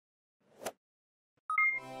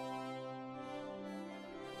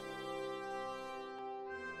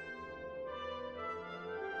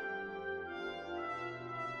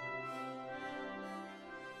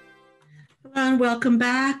And welcome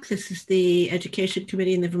back. This is the Education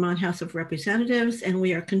Committee in the Vermont House of Representatives, and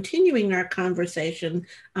we are continuing our conversation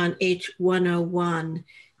on H.101,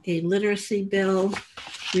 a literacy bill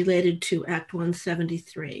related to Act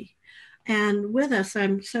 173. And with us,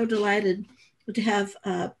 I'm so delighted to have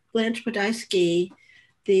Blanche Podolsky,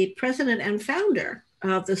 the president and founder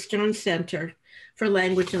of the Stern Center for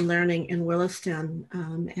Language and Learning in Williston.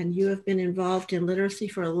 And you have been involved in literacy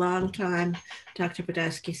for a long time, Dr.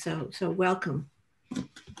 Podolsky, so welcome.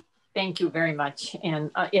 Thank you very much.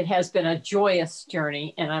 And it has been a joyous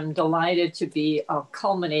journey, and I'm delighted to be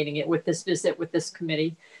culminating it with this visit with this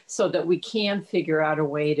committee so that we can figure out a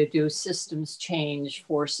way to do systems change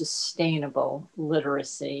for sustainable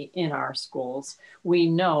literacy in our schools. We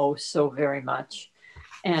know so very much.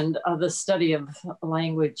 And the study of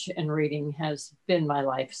language and reading has been my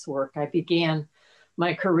life's work. I began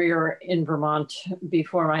my career in Vermont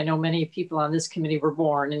before I know many people on this committee were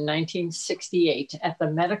born in 1968 at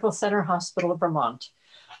the Medical Center Hospital of Vermont,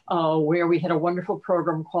 where we had a wonderful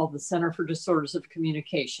program called the Center for Disorders of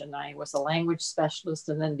Communication. I was a language specialist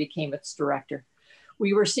and then became its director.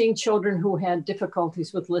 We were seeing children who had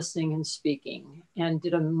difficulties with listening and speaking and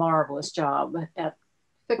did a marvelous job at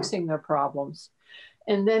fixing their problems.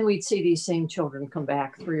 And then we'd see these same children come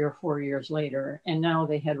back 3 or 4 years later, and now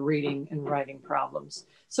they had reading and writing problems.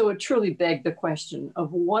 So it truly begged the question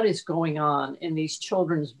of what is going on in these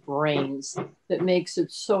children's brains that makes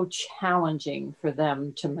it so challenging for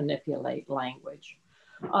them to manipulate language.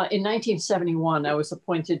 In 1971, I was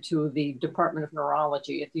appointed to the Department of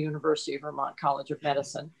Neurology at the University of Vermont College of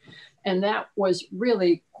Medicine. And that was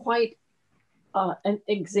really quite an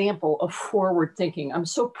example of forward thinking. I'm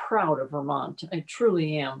so proud of Vermont. I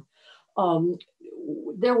truly am.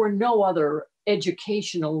 There were no other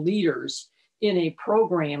educational leaders in a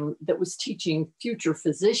program that was teaching future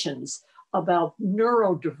physicians about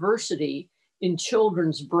neurodiversity in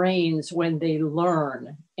children's brains when they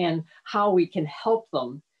learn and how we can help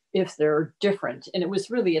them if they're different. And it was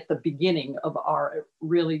really at the beginning of our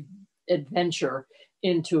really adventure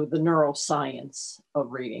into the neuroscience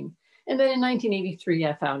of reading. And then in 1983,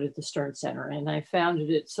 I founded the Stern Center, and I founded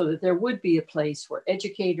it so that there would be a place where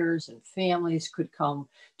educators and families could come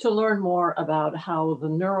to learn more about how the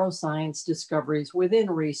neuroscience discoveries within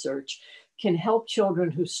research can help children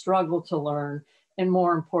who struggle to learn, and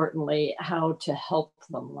more importantly, how to help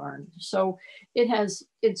them learn. So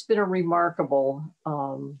it's been a remarkable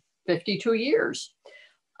 52 years.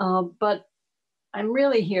 But I'm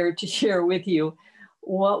really here to share with you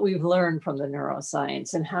what we've learned from the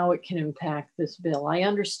neuroscience and how it can impact this bill. I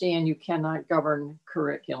understand you cannot govern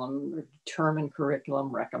curriculum, or determine curriculum,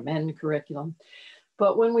 recommend curriculum.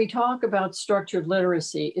 But when we talk about structured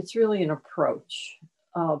literacy, it's really an approach.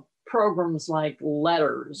 Programs like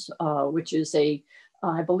Letters, which is I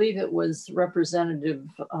believe it was Representative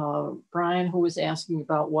Brian who was asking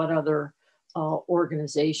about what other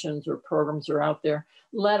organizations or programs are out there.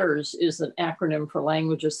 Letters is an acronym for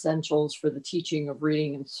Language Essentials for the Teaching of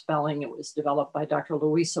Reading and Spelling. It was developed by Dr.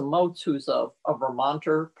 Louisa Moats, who's a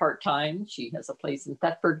Vermonter part-time. She has a place in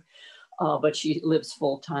Thetford, but she lives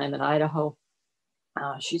full-time in Idaho.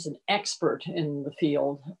 She's an expert in the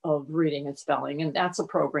field of reading and spelling, and that's a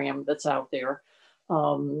program that's out there.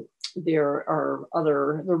 There are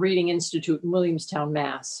the Reading Institute in Williamstown,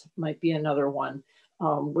 Mass. might be another one.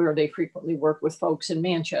 Where they frequently work with folks in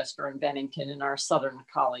Manchester and Bennington, and our Southern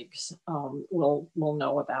colleagues will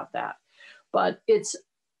know about that. But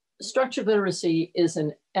structured literacy is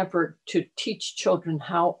an effort to teach children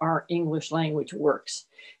how our English language works.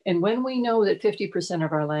 And when we know that 50%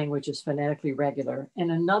 of our language is phonetically regular and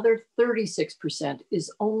another 36%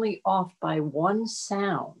 is only off by one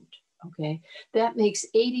sound, okay, that makes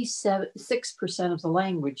 86% of the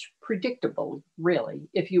language predictable, really,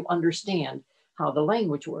 if you understand how the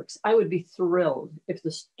language works. I would be thrilled if the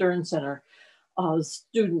Stern Center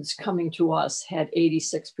students coming to us had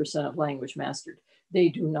 86% of language mastered. They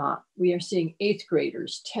do not. We are seeing 8th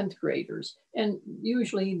graders, 10th graders, and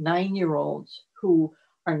usually 9-year-olds who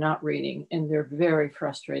are not reading, and they're very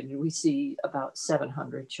frustrated. We see about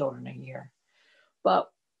 700 children a year. But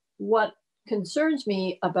what concerns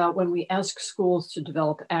me about when we ask schools to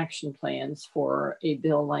develop action plans for a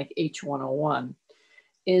bill like H.101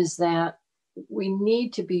 is that we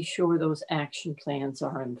need to be sure those action plans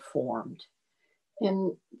are informed.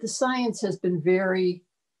 And the science has been very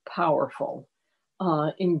powerful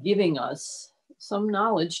in giving us some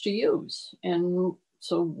knowledge to use. And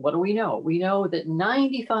so what do we know? We know that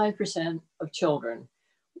 95% of children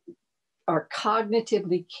are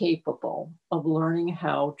cognitively capable of learning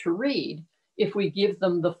how to read if we give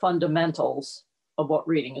them the fundamentals of what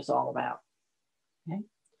reading is all about. Okay?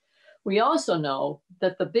 We also know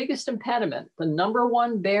that the biggest impediment, the number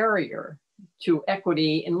one barrier to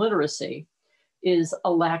equity in literacy, is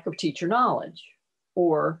a lack of teacher knowledge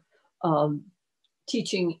or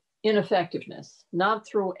teaching ineffectiveness, not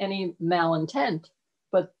through any malintent,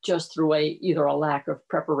 but just through either a lack of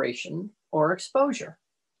preparation or exposure.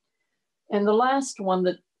 And the last one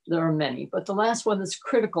that there are many, but the last one that's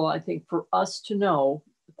critical, I think, for us to know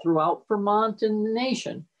throughout Vermont and the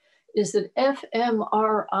nation is that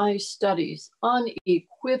fMRI studies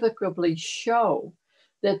unequivocally show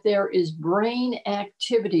that there is brain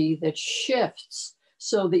activity that shifts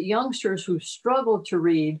so that youngsters who struggle to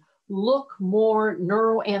read look more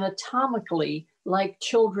neuroanatomically like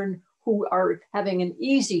children who are having an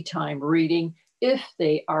easy time reading if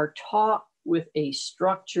they are taught with a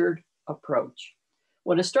structured approach.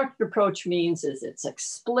 What a structured approach means is it's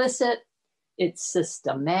explicit, it's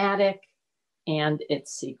systematic, and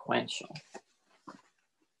it's sequential.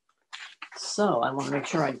 So I want to make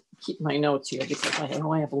sure I keep my notes here because I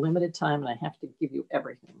know I have limited time and I have to give you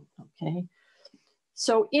everything, okay?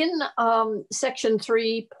 So in section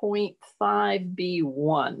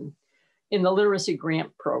 3.5B1, in the literacy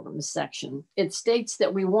grant program section, it states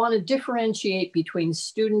that we want to differentiate between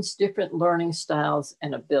students' different learning styles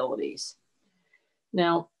and abilities.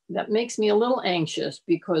 Now, that makes me a little anxious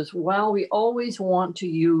because while we always want to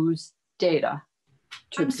use data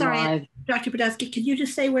to drive... Dr. Podolsky, can you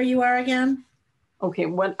just say where you are again? Okay,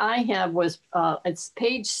 what I have was, it's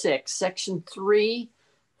page 6, section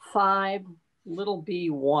 3.5, little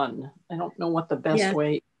b1. I don't know what the best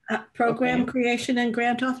way... program creation and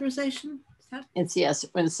grant authorization? It's yes,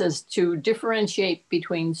 when it says to differentiate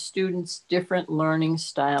between students' different learning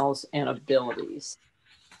styles and abilities.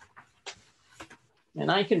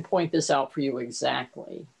 And I can point this out for you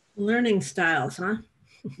exactly. Learning styles, huh?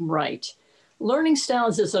 Right. Learning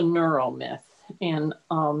styles is a neuromyth. And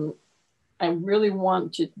I really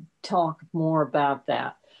want to talk more about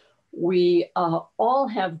that. We all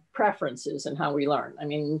have preferences in how we learn. I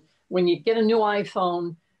mean, when you get a new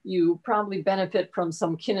iPhone, you probably benefit from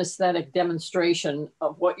some kinesthetic demonstration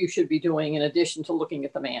of what you should be doing in addition to looking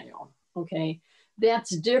at the manual, okay?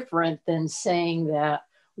 That's different than saying that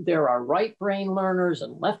there are right brain learners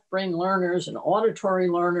and left brain learners and auditory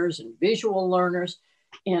learners and visual learners.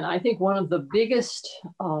 And I think one of the biggest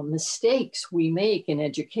mistakes we make in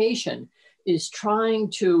education is trying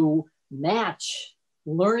to match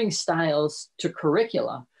learning styles to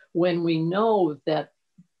curricula when we know that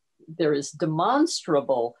there is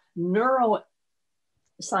demonstrable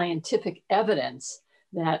neuroscientific evidence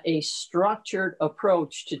that a structured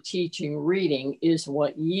approach to teaching reading is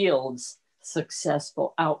what yields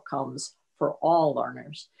successful outcomes for all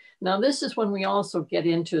learners. Now, this is when we also get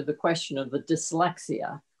into the question of the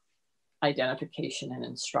dyslexia identification and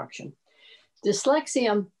instruction.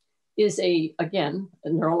 Dyslexia is again, a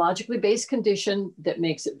neurologically based condition that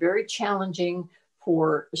makes it very challenging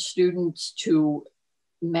for students to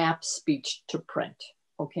map speech to print,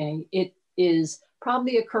 okay? It is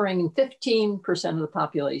probably occurring in 15% of the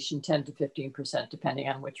population, 10 to 15%, depending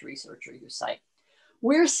on which researcher you cite.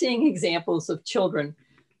 We're seeing examples of children,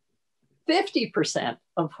 50%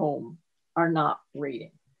 of whom are not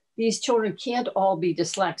reading. These children can't all be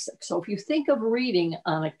dyslexic. So if you think of reading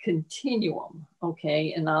on a continuum,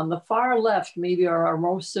 okay, and on the far left, maybe our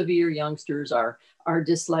most severe youngsters are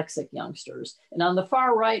dyslexic youngsters. And on the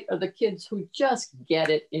far right are the kids who just get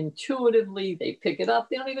it intuitively. They pick it up.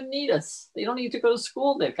 They don't even need us. They don't need to go to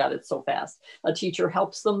school. They've got it so fast. A teacher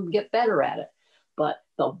helps them get better at it. But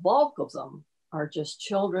the bulk of them are just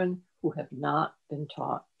children who have not been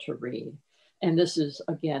taught to read. And this is,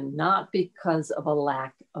 again, not because of a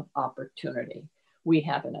lack of opportunity. We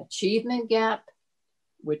have an achievement gap,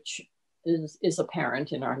 which is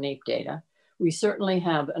apparent in our NAEP data. We certainly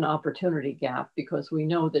have an opportunity gap because we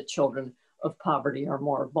know that children of poverty are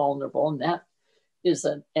more vulnerable, and that is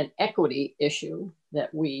an equity issue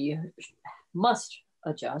that we must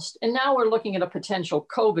adjust. And now we're looking at a potential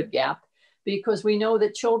COVID gap because we know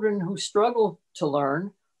that children who struggle to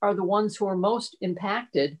learn are the ones who are most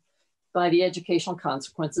impacted by the educational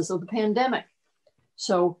consequences of the pandemic.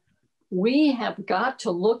 So we have got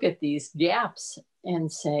to look at these gaps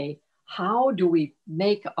and say, how do we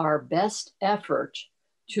make our best effort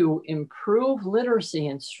to improve literacy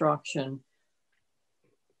instruction?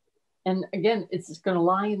 And again, it's going to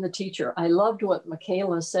lie in the teacher. I loved what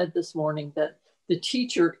Michaela said this morning, that the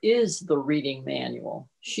teacher is the reading manual.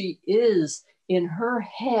 She is, in her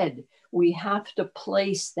head, we have to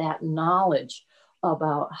place that knowledge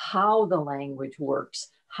about how the language works,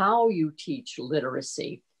 how you teach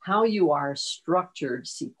literacy, how you are structured,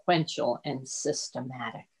 sequential, and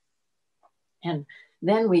systematic. And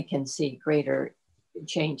then we can see greater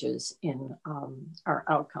changes in our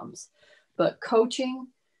outcomes. But coaching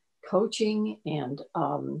and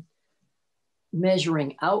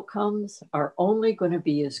measuring outcomes are only going to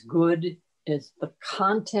be as good as the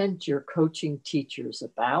content you're coaching teachers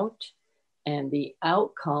about and the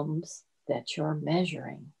outcomes that you're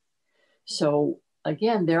measuring. So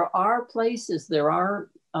again, there are places,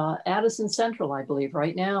 Addison Central, I believe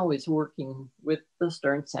right now is working with the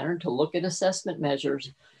Stern Center to look at assessment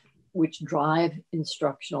measures which drive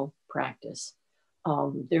instructional practice.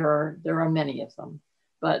 There are many of them,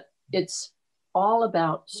 but it's all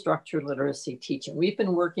about structured literacy teaching. We've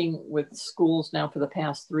been working with schools now for the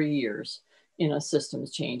past 3 years in a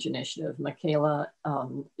systems change initiative. Michaela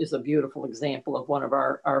is a beautiful example of one of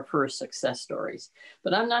our first success stories.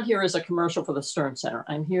 But I'm not here as a commercial for the Stern Center.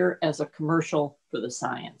 I'm here as a commercial for the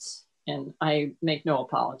science. And I make no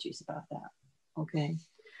apologies about that, okay?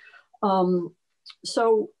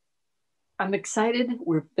 So I'm excited.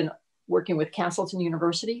 We've been working with Castleton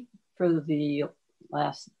University for the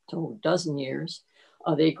last dozen years.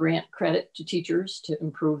 They grant credit to teachers to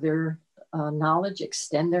improve their knowledge,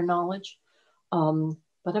 extend their knowledge.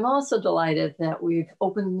 But I'm also delighted that we've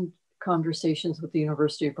opened conversations with the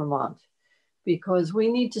University of Vermont, because we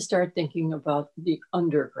need to start thinking about the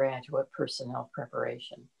undergraduate personnel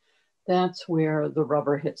preparation. That's where the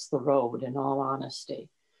rubber hits the road, in all honesty.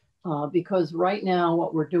 Because right now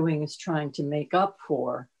what we're doing is trying to make up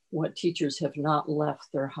for what teachers have not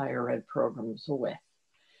left their higher ed programs with.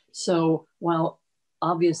 So while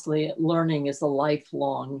obviously learning is a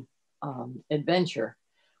lifelong adventure,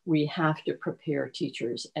 we have to prepare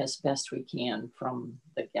teachers as best we can from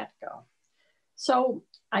the get-go. So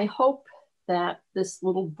I hope that this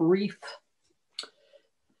little brief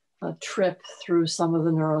trip through some of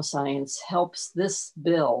the neuroscience helps this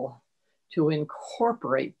bill to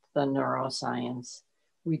incorporate the neuroscience.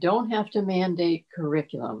 We don't have to mandate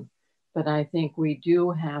curriculum, but I think we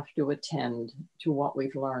do have to attend to what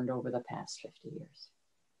we've learned over the past 50 years.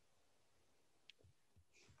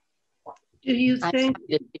 Do you think,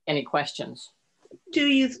 any questions? Do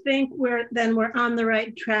you think we're on the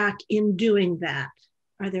right track in doing that?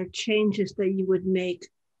 Are there changes that you would make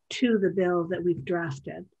to the bill that we've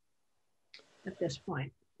drafted at this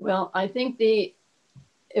point? Well, I think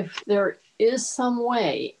if there is some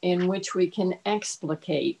way in which we can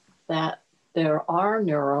explicate that there are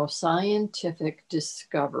neuroscientific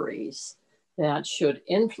discoveries that should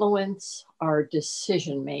influence our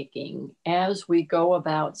decision-making as we go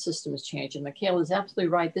about systems change. And Michaela is absolutely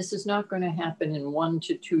right. This is not going to happen in 1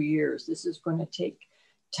 to 2 years. This is going to take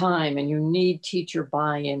time, and you need teacher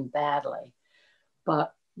buy-in badly.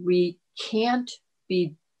 But we can't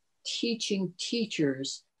be teaching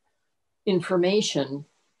teachers information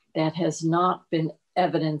that has not been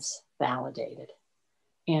evidence validated.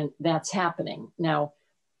 And that's happening. Now,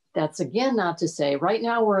 that's again not to say, right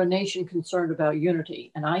now we're a nation concerned about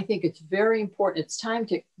unity. And I think it's very important. It's time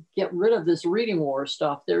to get rid of this reading war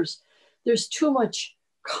stuff. There's too much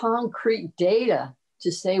concrete data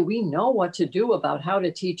to say we know what to do about how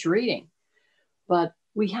to teach reading. But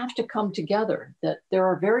we have to come together, that there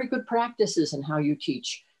are very good practices in how you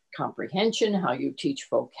teach comprehension, how you teach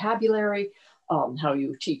vocabulary, how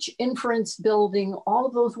you teach inference building, all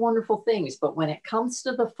of those wonderful things. But when it comes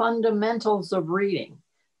to the fundamentals of reading,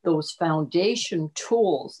 those foundation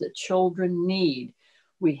tools that children need,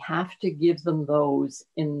 we have to give them those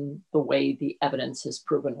in the way the evidence has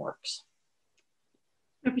proven works.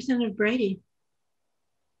 Representative Brady.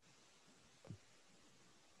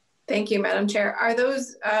 Thank you, Madam Chair. Are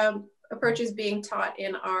those approaches being taught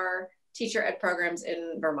in our teacher ed programs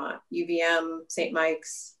in Vermont, UVM, St.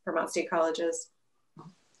 Mike's, Vermont State Colleges?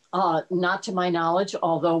 Not to my knowledge,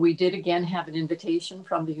 although we did again have an invitation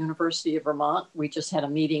from the University of Vermont. We just had a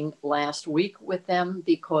meeting last week with them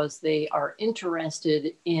because they are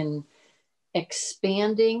interested in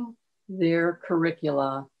expanding their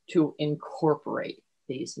curricula to incorporate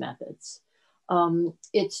these methods.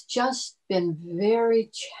 It's just been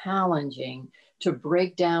very challenging to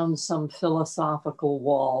break down some philosophical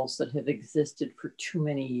walls that have existed for too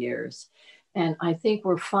many years. And I think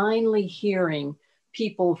we're finally hearing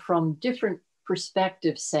people from different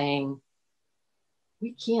perspectives saying,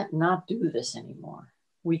 we can't not do this anymore.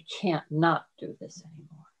 We can't not do this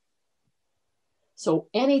anymore. So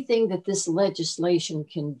anything that this legislation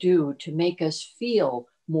can do to make us feel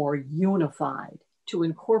more unified, to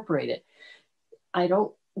incorporate it, I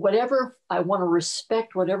want to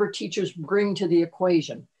respect whatever teachers bring to the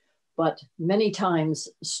equation, but many times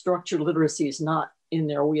structured literacy is not in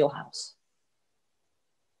their wheelhouse.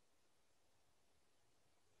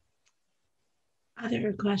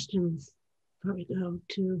 Other questions? before we go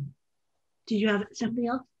to, did you have something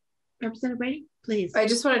else, Representative Brady? Please. I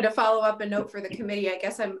just wanted to follow up a note for the committee. I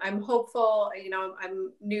guess I'm hopeful, you know,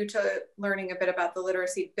 I'm new to learning a bit about the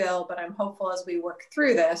literacy bill, but I'm hopeful as we work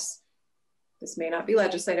through this may not be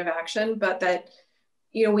legislative action, but that,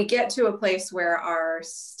 you know, we get to a place where our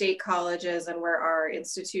state colleges and where our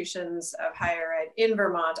institutions of higher ed in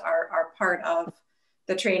Vermont are part of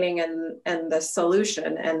the training and the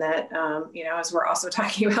solution. And that, you know, as we're also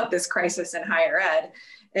talking about this crisis in higher ed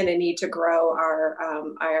and a need to grow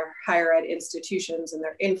our higher ed institutions and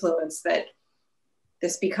their influence, that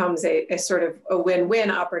this becomes a sort of a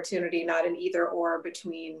win-win opportunity, not an either or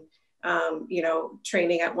between, you know,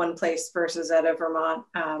 training at one place versus at a Vermont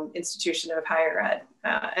institution of higher ed.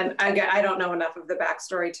 And I don't know enough of the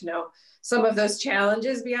backstory to know some of those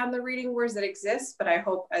challenges beyond the reading wars that exist, but I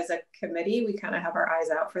hope as a committee, we kind of have our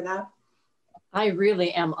eyes out for that. I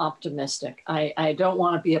really am optimistic. I don't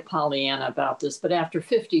want to be a Pollyanna about this, but after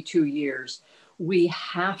 52 years, we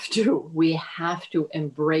have to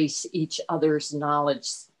embrace each other's knowledge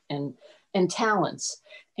and talents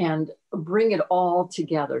and bring it all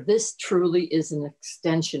together. This truly is an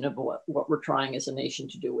extension of what we're trying as a nation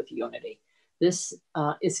to do with unity. This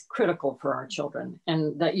is critical for our children,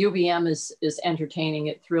 and that UVM is entertaining.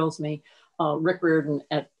 It thrills me. Rick Reardon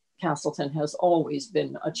at Castleton has always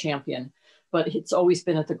been a champion, but it's always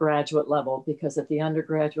been at the graduate level, because at the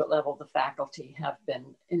undergraduate level, the faculty have been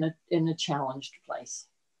in a challenged place.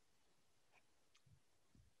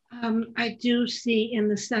 I do see in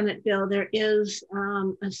the Senate bill, there is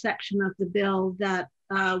a section of the bill that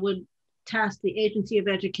would task the Agency of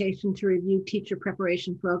Education to review teacher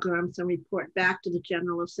preparation programs and report back to the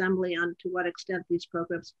General Assembly on to what extent these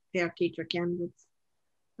programs prepare teacher candidates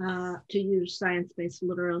to use science-based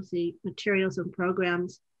literacy materials and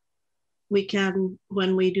programs. We can,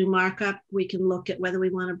 when we do markup, we can look at whether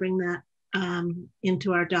we want to bring that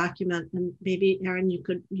into our document. And maybe, Erin, you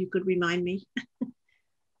could remind me.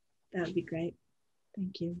 That would be great.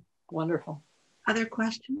 Thank you. Wonderful. Other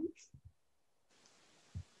questions?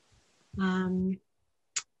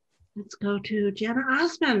 Let's go to Jenna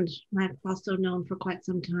Osmond. I've also known for quite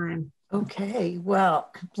some time. Okay,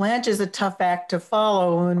 well, Blanche is a tough act to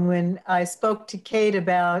follow. And when I spoke to Kate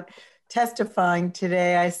about testifying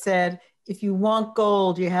today, I said, if you want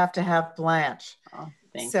gold, you have to have Blanche. Oh,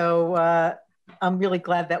 so I'm really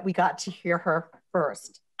glad that we got to hear her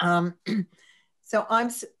first. So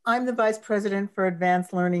I'm the Vice President for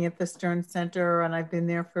Advanced Learning at the Stern Center, and I've been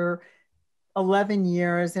there for 11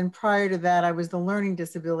 years. And prior to that, I was the Learning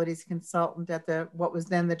Disabilities Consultant at what was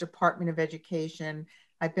then the Department of Education.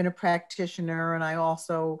 I've been a practitioner, and I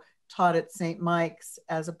also taught at St. Mike's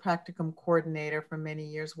as a practicum coordinator for many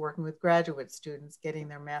years, working with graduate students getting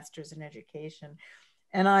their master's in education.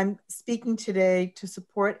 And I'm speaking today to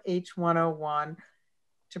support H.101,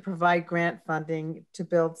 to provide grant funding to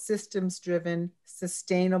build systems-driven,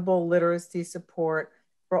 sustainable literacy support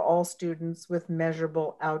for all students with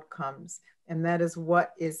measurable outcomes. And that is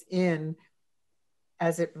what is in,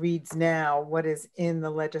 as it reads now, what is in the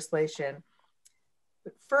legislation.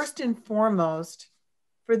 But first and foremost,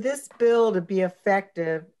 for this bill to be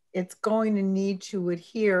effective, it's going to need to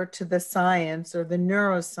adhere to the science or the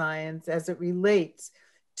neuroscience as it relates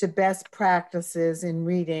to best practices in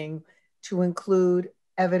reading, to include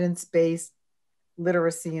evidence-based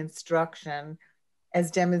literacy instruction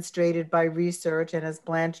as demonstrated by research, and as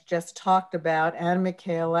Blanche just talked about, and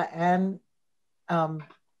Michaela and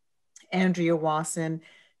Andrea Wasson,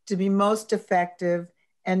 to be most effective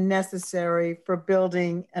and necessary for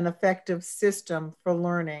building an effective system for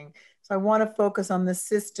learning. So I want to focus on the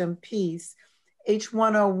system piece.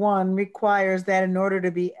 H.101 requires that in order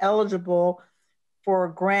to be eligible for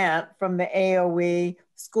a grant from the AOE,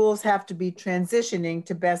 schools have to be transitioning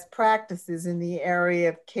to best practices in the area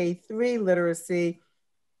of K-3 literacy,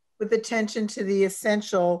 with attention to the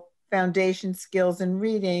essential foundation skills in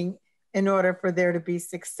reading in order for there to be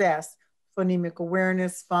success: phonemic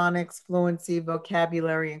awareness, phonics, fluency,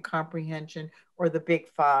 vocabulary, and comprehension, or the big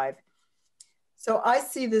five. So I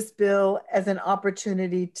see this bill as an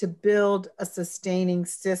opportunity to build a sustaining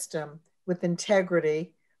system with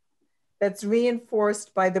integrity that's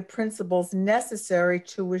reinforced by the principles necessary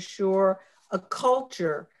to assure a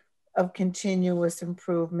culture of continuous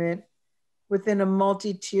improvement within a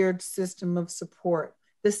multi-tiered system of support.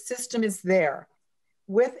 The system is there.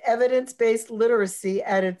 With evidence-based literacy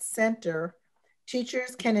at its center,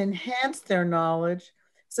 teachers can enhance their knowledge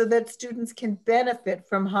so that students can benefit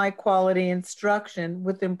from high-quality instruction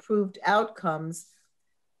with improved outcomes,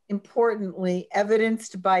 importantly,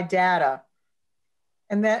 evidenced by data.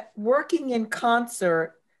 And that working in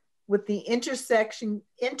concert with the intersecting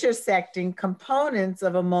components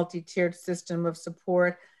of a multi-tiered system of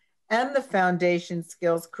support and the foundation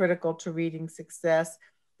skills critical to reading success,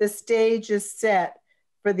 the stage is set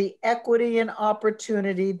for the equity and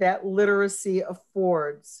opportunity that literacy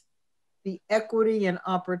affords. The equity and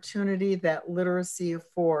opportunity that literacy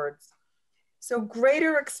affords. So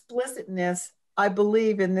greater explicitness, I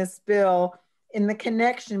believe, in this bill in the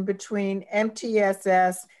connection between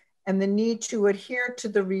MTSS and the need to adhere to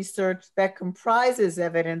the research that comprises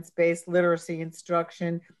evidence-based literacy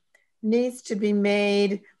instruction needs to be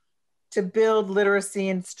made to build literacy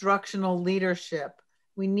instructional leadership.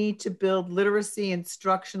 We need to build literacy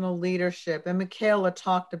instructional leadership. And Michaela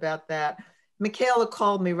talked about that. Michaela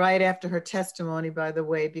called me right after her testimony, by the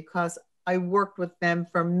way, because I worked with them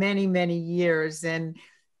for many, many years and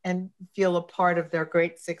feel a part of their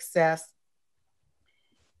great success.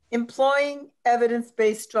 Employing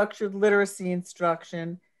evidence-based structured literacy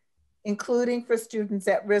instruction, including for students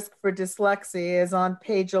at risk for dyslexia, is on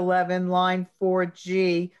page 11, line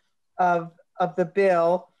 4G of the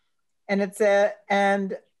bill. And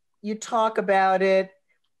and you talk about it,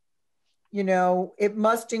 you know, it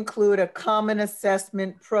must include a common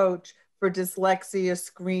assessment approach for dyslexia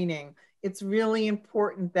screening. It's really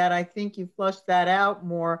important that I think you flush that out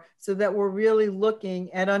more so that we're really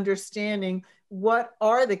looking at understanding what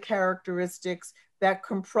are the characteristics that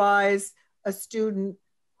comprise a student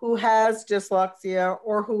who has dyslexia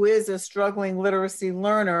or who is a struggling literacy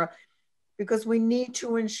learner, because we need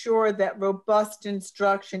to ensure that robust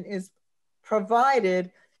instruction is provided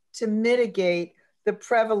to mitigate the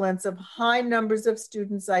prevalence of high numbers of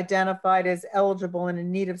students identified as eligible and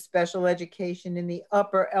in need of special education in the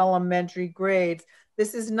upper elementary grades.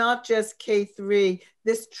 This is not just K-3,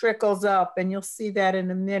 this trickles up, and you'll see that in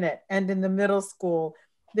a minute, and in the middle school.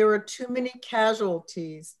 There are too many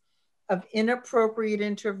casualties of inappropriate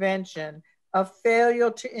intervention, of failure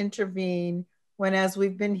to intervene when, as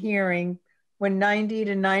we've been hearing, when 90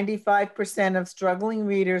 to 95% of struggling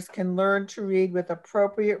readers can learn to read with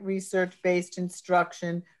appropriate research-based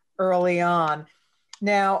instruction early on.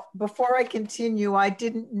 Now, before I continue, I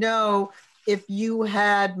didn't know if you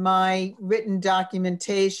had my written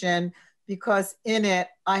documentation, because in it,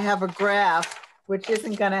 I have a graph, which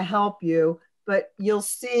isn't gonna help you, but you'll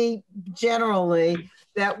see generally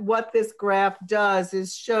that what this graph does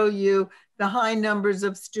is show you the high numbers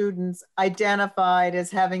of students identified as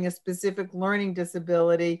having a specific learning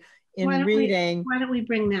disability in reading. Why don't we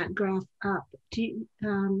bring that graph up? Do you,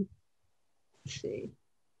 let's see.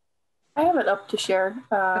 I have it up to share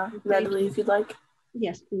readily if you'd like.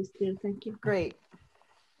 Yes, please do. Thank you. Great.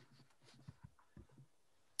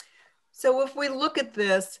 So if we look at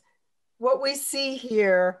this, what we see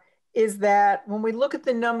here is that when we look at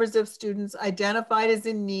the numbers of students identified as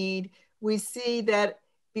in need, we see that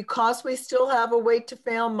because we still have a wait to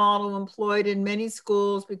fail model employed in many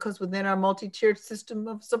schools, because within our multi-tiered system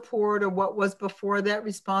of support, or what was before that,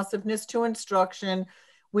 responsiveness to instruction,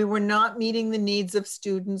 we were not meeting the needs of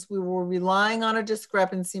students. We were relying on a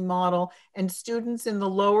discrepancy model, and students in the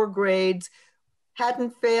lower grades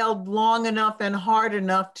hadn't failed long enough and hard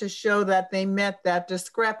enough to show that they met that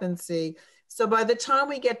discrepancy. So by the time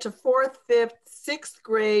we get to 4th, 5th, 6th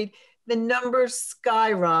grade, the numbers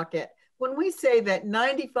skyrocket. When we say that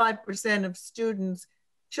 95% of students,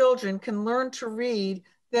 children can learn to read,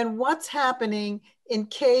 then what's happening in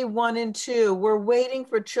K1 and 2? We're waiting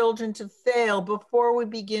for children to fail before we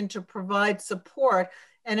begin to provide support.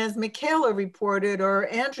 And as Michaela reported, or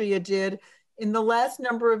Andrea did, in the last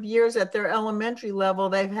number of years at their elementary level,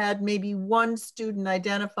 they've had maybe one student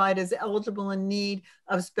identified as eligible in need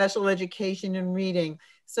of special education in reading.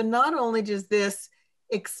 So not only does this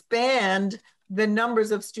expand the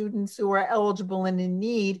numbers of students who are eligible and in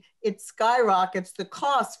need, it skyrockets the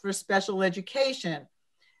cost for special education.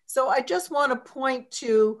 So I just want to point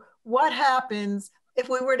to what happens if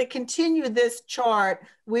we were to continue this chart.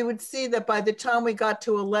 We would see that by the time we got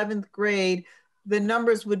to 11th grade, the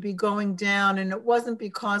numbers would be going down, and it wasn't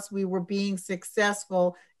because we were being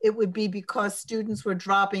successful, it would be because students were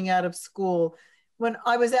dropping out of school. When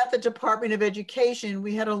I was at the Department of Education,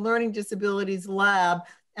 we had a learning disabilities lab,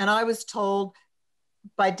 and I was told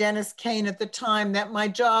by Dennis Kane at the time that my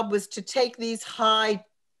job was to take these high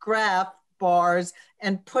graph bars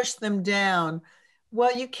and push them down.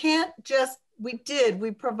 Well, you can't just,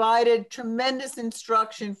 we provided tremendous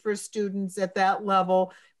instruction for students at that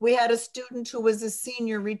level. We had a student who was a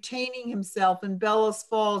senior retaining himself in Bellows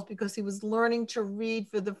Falls because he was learning to read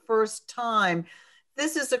for the first time.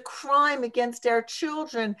 This is a crime against our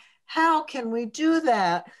children. How can we do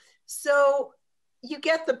that? So you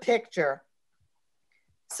get the picture.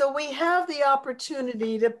 So we have the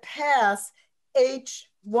opportunity to pass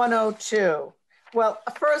H.102. Well,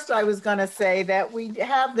 first I was going to say that we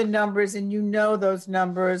have the numbers, and you know those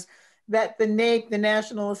numbers, that the NAEP, the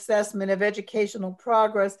National Assessment of Educational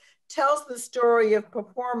Progress, tells the story of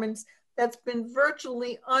performance that's been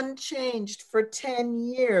virtually unchanged for 10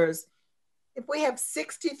 years. If we have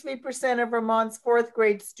 63% of Vermont's fourth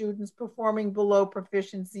grade students performing below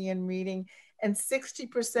proficiency in reading and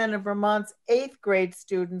 60% of Vermont's eighth grade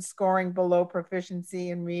students scoring below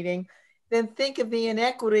proficiency in reading, then think of the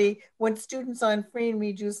inequity when students on free and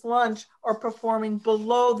reduced lunch are performing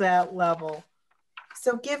below that level.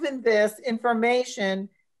 So given this information,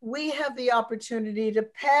 we have the opportunity to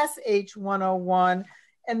pass H.101,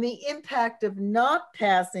 and the impact of not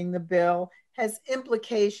passing the bill has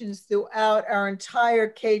implications throughout our entire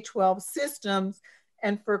K-12 systems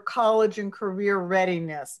and for college and career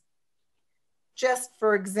readiness. Just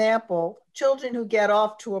for example, children who get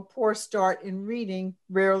off to a poor start in reading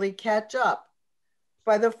rarely catch up.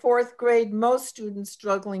 By the fourth grade, most students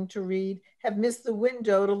struggling to read have missed the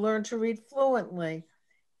window to learn to read fluently.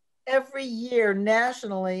 Every year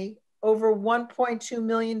nationally, over 1.2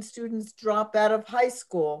 million students drop out of high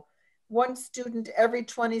school. One student every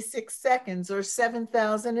 26 seconds, or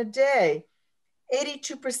 7,000 a day.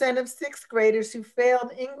 82% of sixth graders who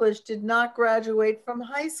failed English did not graduate from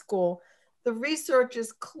high school. The research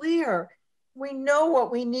is clear. We know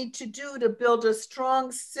what we need to do to build a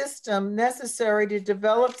strong system necessary to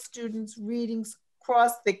develop students' readings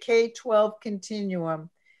across the K-12 continuum.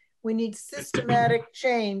 We need systematic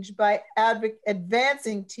change by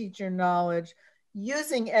advancing teacher knowledge,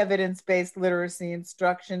 using evidence-based literacy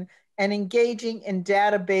instruction, and engaging in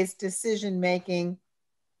data-based decision-making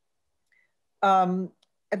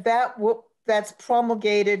that's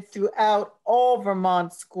promulgated throughout all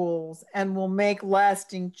Vermont schools and will make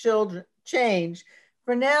lasting change.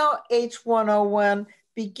 For now, H.101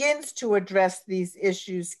 begins to address these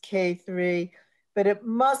issues K-3, but it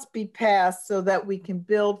must be passed so that we can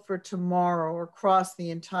build for tomorrow across the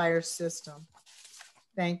entire system.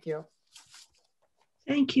 Thank you.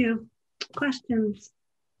 Thank you. Questions?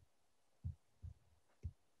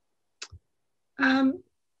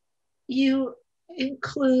 You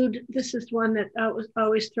include, this is one that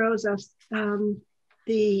always throws us,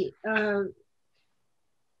 the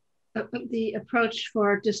approach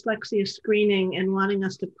for dyslexia screening and wanting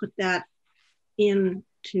us to put that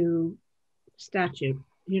into statute.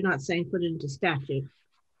 You're not saying put it into statute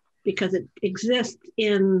because it exists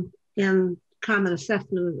in common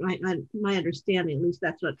assessment. My understanding, at least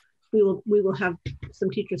that's what we will have some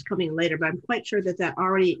teachers coming later, but I'm quite sure that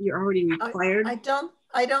you're already required.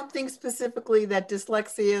 I don't think specifically that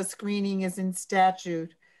dyslexia screening is in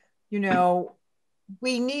statute. You know,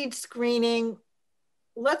 we need screening.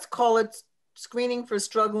 Let's call it screening for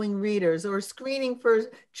struggling readers or screening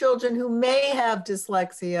for children who may have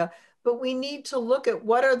dyslexia, but we need to look at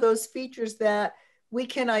what are those features that we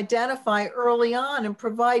can identify early on and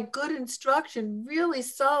provide good instruction, really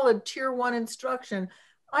solid tier 1 instruction.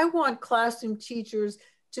 I want classroom teachers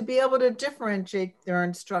to be able to differentiate their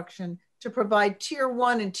instruction, to provide tier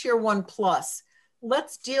 1 and tier 1 plus.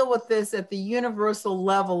 Let's deal with this at the universal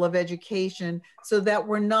level of education so that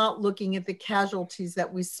we're not looking at the casualties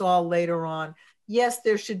that we saw later on. Yes,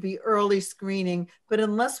 there should be early screening, but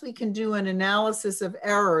unless we can do an analysis of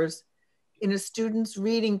errors in a student's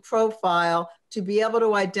reading profile to be able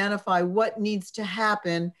to identify what needs to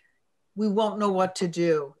happen, we won't know what to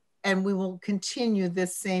do. And we will continue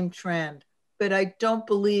this same trend. But I don't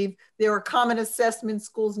believe there are common assessments.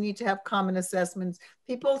 Schools need to have common assessments.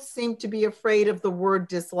 People seem to be afraid of the word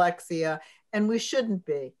dyslexia, and we shouldn't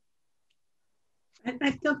be.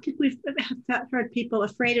 I don't think we've heard people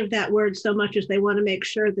afraid of that word so much as they want to make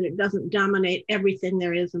sure that it doesn't dominate everything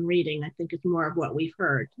there is in reading. I think it's more of what we've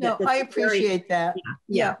heard. No, I appreciate that.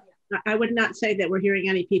 Yeah. I would not say that we're hearing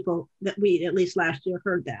any people that we, at least last year,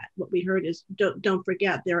 heard that. What we heard is don't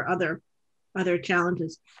forget there are other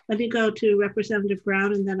challenges. Let me go to Representative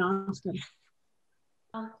Brown and then Austin.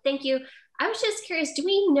 Thank you. I was just curious, do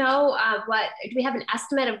we know do we have an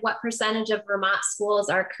estimate of what percentage of Vermont schools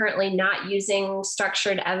are currently not using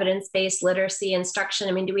structured evidence-based literacy instruction?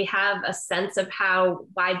 I mean, do we have a sense of how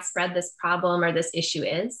widespread this problem or this issue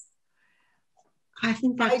is? I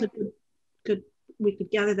think that's we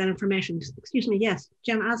could gather that information. Excuse me, yes,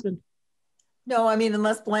 Jen Osmond. No, I mean,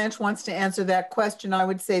 unless Blanche wants to answer that question, I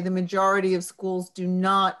would say the majority of schools do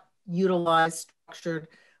not utilize structured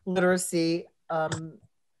literacy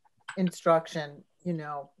instruction, you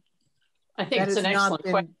know. I think it's an excellent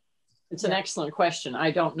question. It's an excellent question.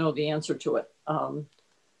 I don't know the answer to it.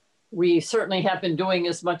 we certainly have been doing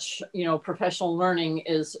as much, professional learning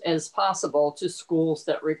as possible to schools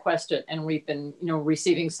that request it. And we've been,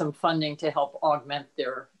 receiving some funding to help augment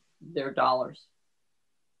their dollars.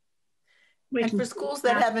 And for schools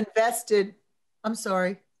that have invested, I'm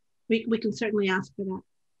sorry. We can certainly ask for that.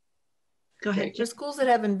 Go ahead. For schools that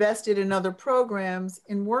have invested in other programs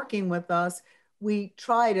in working with us, we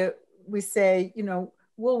say,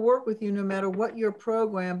 we'll work with you no matter what your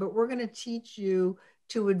program, but we're going to teach you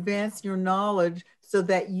to advance your knowledge so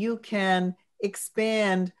that you can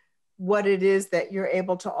expand what it is that you're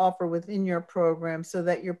able to offer within your program, so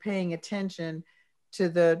that you're paying attention to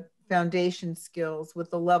the foundation skills with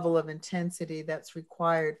the level of intensity that's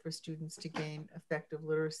required for students to gain effective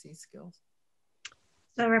literacy skills.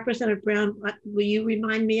 So Representative Brown, will you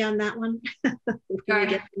remind me on that one? Before we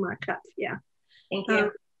get to markup, yeah. Thank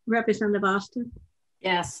you. Representative Austin.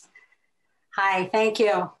 Yes. Hi, thank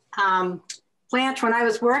you. Blanche, when I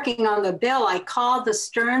was working on the bill, I called the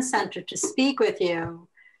Stern Center to speak with you,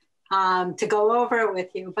 to go over it with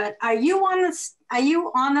you. But are you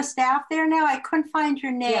on the staff there now? I couldn't find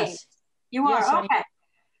your name. Yes. You are? Yes, okay.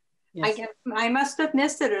 Yes. I must have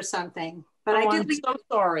missed it or something. But I'm so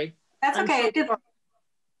sorry. That's okay.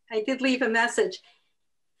 I did leave a message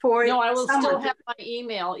for No, I will someone. still have my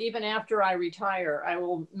email. Even after I retire, I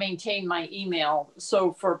will maintain my email.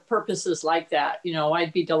 So for purposes like that,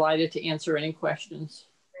 I'd be delighted to answer any questions.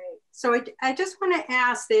 Great. So I just want to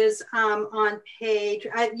ask this on page,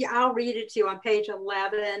 I'll read it to you on page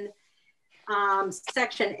 11,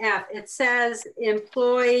 section F. It says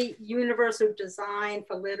employ universal design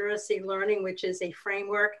for literacy learning, which is a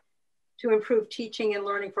framework to improve teaching and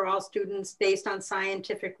learning for all students based on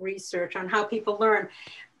scientific research on how people learn.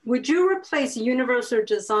 Would you replace universal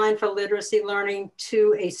design for literacy learning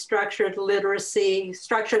to a structured literacy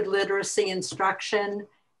instruction? I'm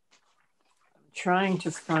trying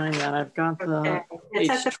to find that. I've got the okay.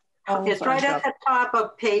 It's right at the top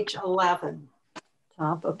of page 11.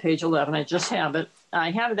 Top of page 11. I just have it.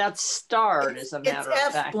 I have that starred as a matter of fact.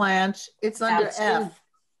 It's F, Blanche. It's under F.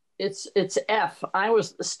 It's F. I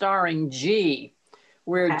was starring G,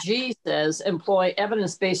 where okay. G says employ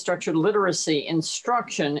evidence-based structured literacy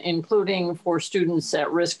instruction, including for students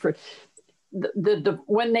at risk for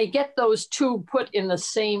when they get those two put in the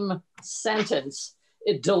same sentence,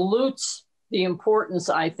 it dilutes the importance,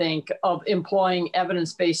 I think, of employing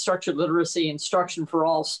evidence-based structured literacy instruction for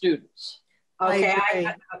all students. Okay,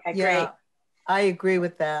 okay, yeah, great. I agree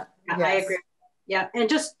with that. Yeah, yes. I agree. Yeah, and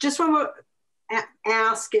just one more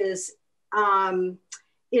ask is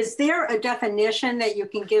there a definition that you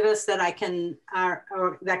can give us that I can,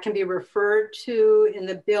 or that can be referred to in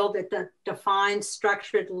the bill that defines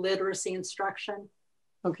structured literacy instruction?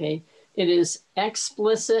 Okay, it is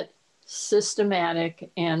explicit,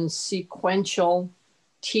 systematic, and sequential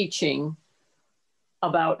teaching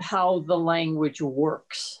about how the language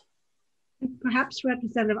works. Perhaps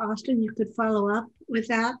Representative Austin, you could follow up with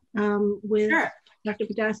that with sure. Dr.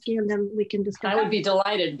 Podolsky, and then we can discuss. I would be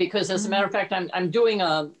delighted because, as a matter of fact, I'm doing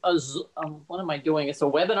what am I doing? It's a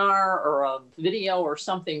webinar or a video or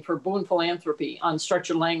something for Boone Philanthropy on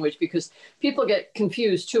structured language, because people get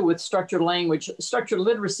confused too with structured language. Structured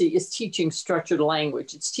literacy is teaching structured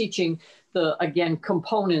language. It's teaching the, again,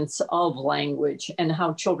 components of language and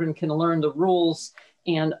how children can learn the rules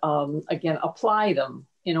and, again, apply them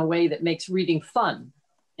in a way that makes reading fun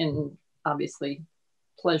and obviously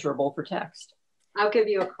pleasurable for text. I'll give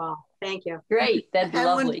you a call. Thank you. Great. That'd be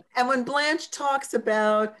lovely. And when Blanche talks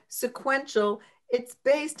about sequential, it's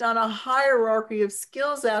based on a hierarchy of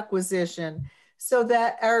skills acquisition so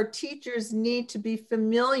that our teachers need to be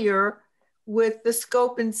familiar with the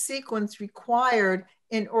scope and sequence required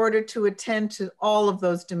in order to attend to all of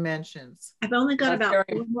those dimensions. I've only got about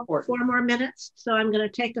four more minutes, so I'm going to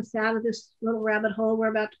take us out of this little rabbit hole we're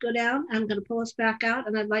about to go down. I'm going to pull us back out,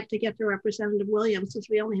 and I'd like to get to Representative Williams since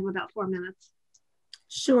we only have about 4 minutes.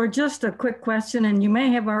 Sure, just a quick question, and you may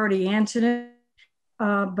have already answered it,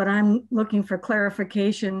 but I'm looking for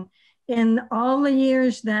clarification. In all the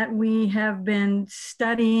years that we have been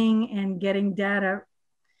studying and getting data,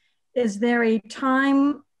 is there a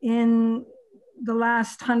time in the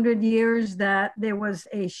last 100 years that there was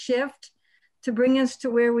a shift to bring us to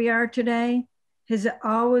where we are today? Has it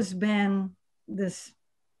always been this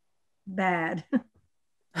bad?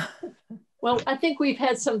 Well, I think we've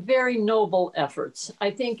had some very noble efforts. I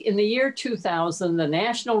think in the year 2000, the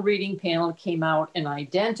National Reading Panel came out and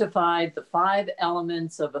identified the 5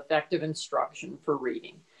 elements of effective instruction for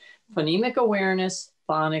reading: phonemic awareness,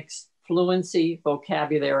 phonics, fluency,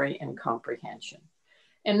 vocabulary, and comprehension.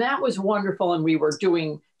 And that was wonderful. And we were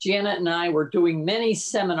doing Janet and I were doing many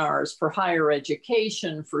seminars for higher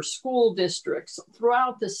education, for school districts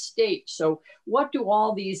throughout the state. So what do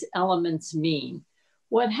all these elements mean?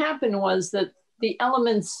 What happened was that the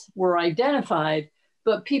elements were identified,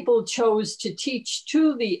 but people chose to teach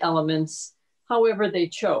to the elements however they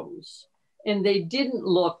chose. And they didn't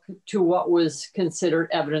look to what was considered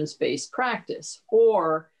evidence-based practice,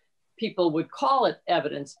 or people would call it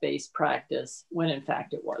evidence-based practice when in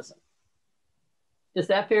fact it wasn't. Is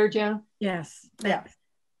that fair, Jen? Yes. Yeah.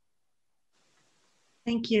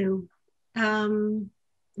 Thank you.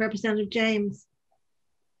 Representative James.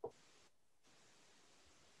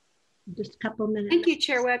 Just a couple of minutes. Thank you,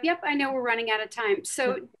 Chair Webb. Yep, I know we're running out of time.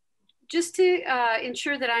 So just to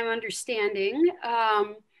ensure that I'm understanding,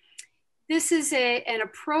 this is an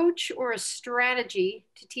approach or a strategy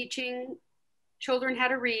to teaching children how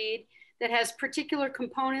to read that has particular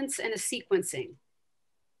components and a sequencing.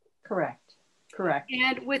 Correct. Correct.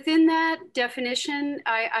 And within that definition,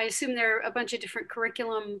 I assume there are a bunch of different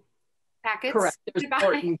curriculum packets. Correct.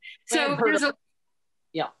 So there's a,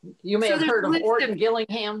 yeah, you may have heard of Orton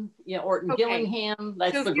Gillingham. Yeah, Orton Gillingham.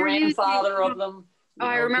 That's so the grandfather of them. Oh,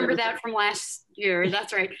 I remember that from last year.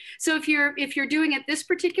 That's right. So if you're doing it this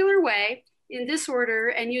particular way, in this order,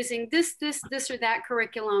 and using this or that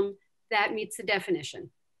curriculum, that meets the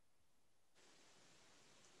definition.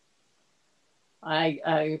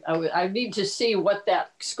 I need to see what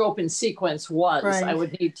that scope and sequence was. Right. I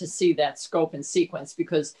would need to see that scope and sequence,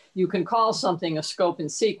 because you can call something a scope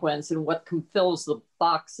and sequence, and what fills the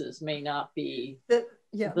boxes may not be the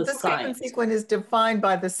scope and sequence is defined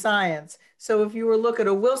by the science. So if you were to look at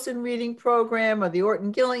a Wilson reading program or the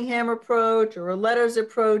Orton Gillingham approach or a letters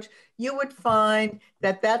approach, you would find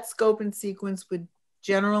that that scope and sequence would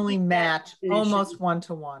generally match almost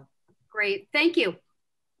one-to-one. Great, thank you.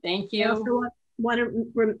 Thank you. Want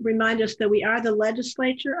to remind us that we are the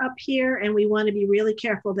legislature up here, and we want to be really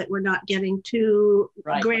careful that we're not getting too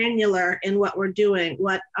granular in what we're doing.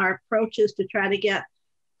 What our approach is to try to get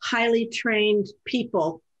highly trained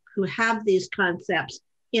people who have these concepts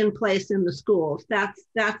in place in the schools. That's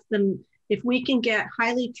if we can get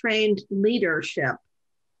highly trained leadership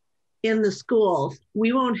in the schools,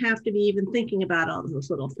 we won't have to be even thinking about all those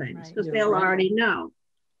little things, because they'll already know.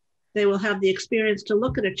 They will have the experience to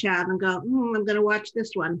look at a chat and go, I'm going to watch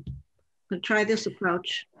this one. I'm going to try this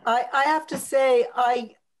approach. I have to say,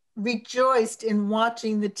 I rejoiced in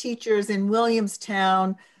watching the teachers in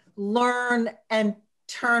Williamstown learn and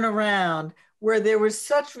turn around, where there was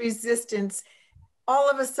such resistance. All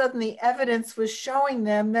of a sudden, the evidence was showing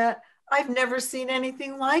them that I've never seen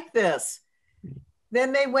anything like this.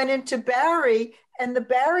 Then they went into Barry, and the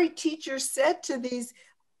Barry teachers said to these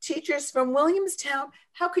teachers from Williamstown,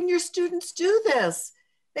 how can your students do this?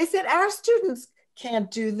 They said, our students can't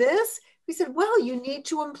do this. We said, well, you need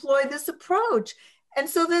to employ this approach. And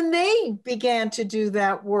so then they began to do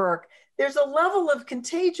that work. There's a level of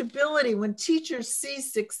contagibility when teachers see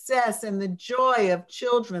success and the joy of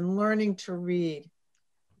children learning to read.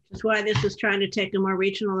 That's why this is trying to take a more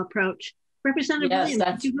regional approach. Representative Williams. Yes,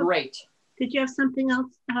 that's great. Did you have something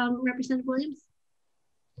else, Representative Williams?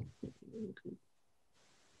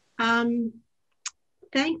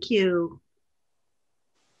 Thank you.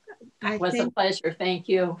 It was a pleasure. Thank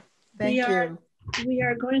you. Thank you. We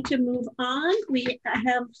are going to move on. We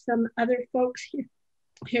have some other folks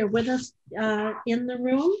here with us in the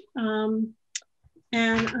room.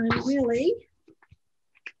 And I'm really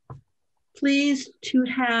pleased to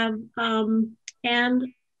have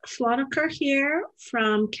Ann Slotaker here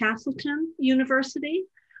from Castleton University,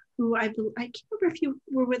 who I can't remember if you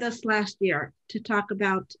were with us last year to talk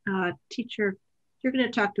about teacher. You're going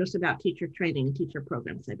to talk to us about teacher training and teacher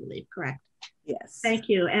programs, I believe, correct? Yes. Thank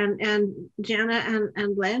you. And Jana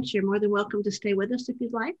and Blanche, you're more than welcome to stay with us if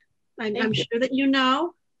you'd like. I'm sure that you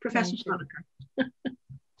know Professor Slotaker.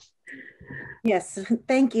 Yes,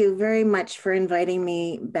 thank you very much for inviting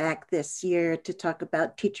me back this year to talk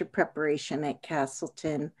about teacher preparation at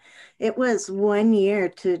Castleton. It was 1 year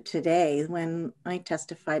to today when I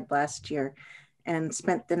testified last year and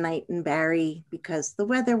spent the night in Barrie because the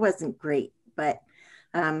weather wasn't great, but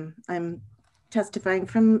I'm testifying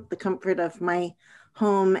from the comfort of my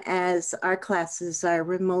home as our classes are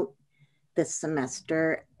remote this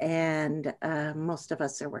semester and most of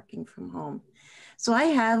us are working from home. So I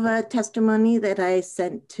have a testimony that I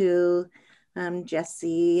sent to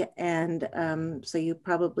Jesse, and so you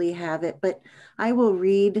probably have it, but I will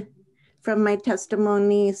read from my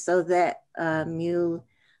testimony so that you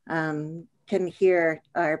can hear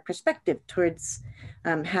our perspective towards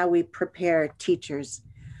how we prepare teachers.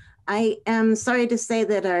 I am sorry to say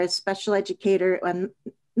that our special educator,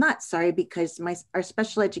 not sorry because our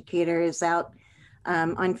special educator is out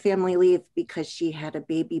on family leave because she had a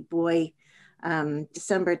baby boy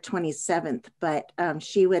December 27th, but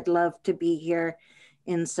she would love to be here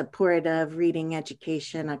in support of reading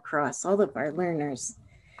education across all of our learners.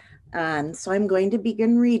 So I'm going to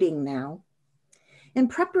begin reading now. In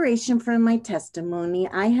preparation for my testimony,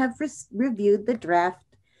 I have reviewed the draft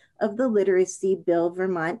of the Literacy Bill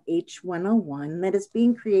Vermont H.101 that is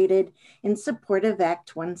being created in support of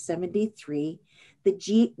Act 173, the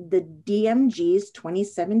DMG's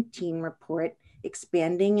 2017 report,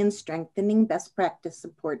 Expanding and Strengthening Best Practice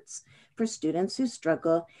Supports for Students Who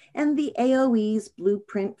Struggle, and the AOE's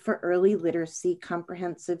Blueprint for Early Literacy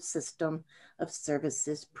Comprehensive System of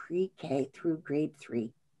Services pre-K through grade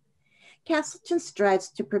 3. Castleton strives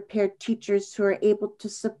to prepare teachers who are able to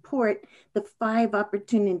support the 5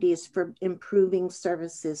 opportunities for improving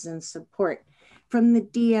services and support from the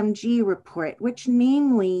DMG report, which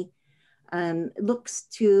namely looks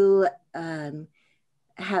to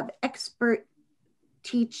have expert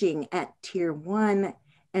teaching at Tier 1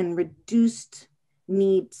 and reduced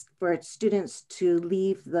needs for students to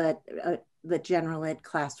leave the general ed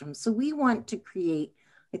classroom. So we want to create,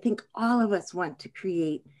 I think all of us want to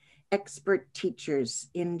create expert teachers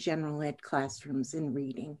in general ed classrooms in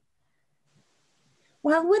reading.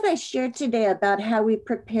 While what I shared today about how we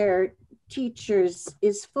prepare teachers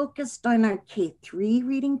is focused on our K-3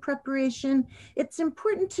 reading preparation, it's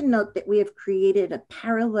important to note that we have created a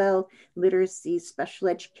parallel literacy special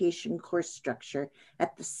education course structure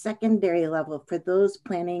at the secondary level for those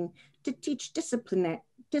planning to teach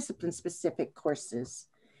discipline-specific courses.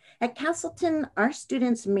 At Castleton, our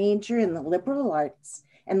students major in the liberal arts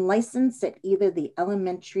and license at either the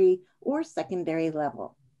elementary or secondary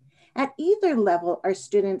level. At either level, our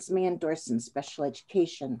students may endorse in special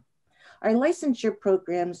education. Our licensure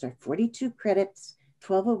programs are 42 credits,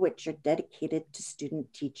 12 of which are dedicated to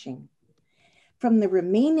student teaching. From the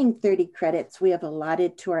remaining 30 credits we have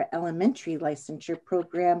allotted to our elementary licensure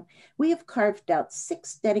program, we have carved out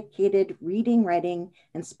 6 dedicated reading, writing,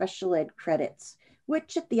 and special ed credits,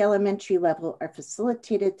 which at the elementary level are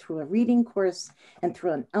facilitated through a reading course and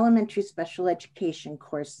through an elementary special education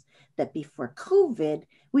course that before COVID,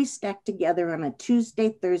 we stacked together on a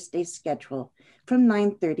Tuesday-Thursday schedule from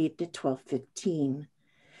 9:30 to 12:15.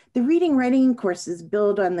 The reading, writing courses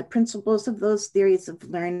build on the principles of those theories of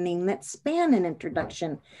learning that span an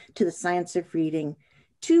introduction to the science of reading,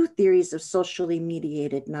 2 theories of socially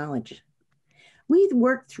mediated knowledge. We've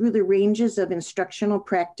worked through the ranges of instructional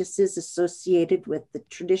practices associated with the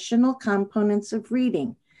traditional components of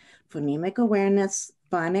reading: phonemic awareness,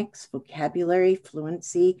 phonics, vocabulary,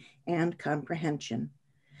 fluency, and comprehension.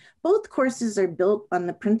 Both courses are built on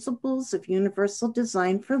the principles of Universal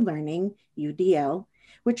Design for Learning, UDL,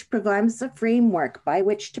 which provides a framework by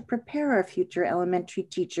which to prepare our future elementary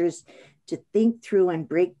teachers to think through and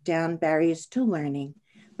break down barriers to learning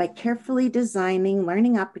by carefully designing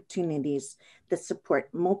learning opportunities that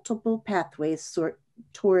support multiple pathways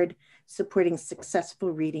toward supporting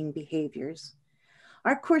successful reading behaviors.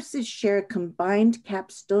 Our courses share a combined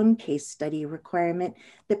capstone case study requirement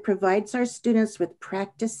that provides our students with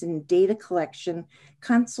practice in data collection,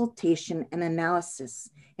 consultation, and analysis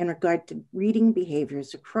in regard to reading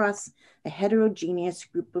behaviors across a heterogeneous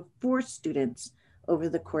group of 4 students over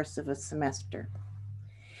the course of a semester.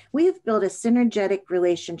 We have built a synergetic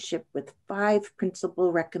relationship with 5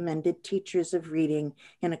 principal recommended teachers of reading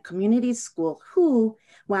in a community school who,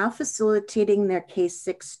 while facilitating their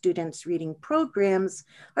K-6 students' reading programs,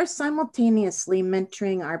 are simultaneously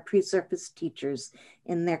mentoring our pre-surface teachers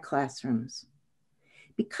in their classrooms.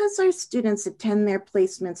 Because our students attend their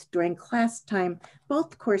placements during class time,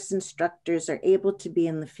 both course instructors are able to be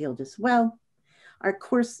in the field as well. Our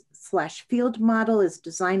course/field model is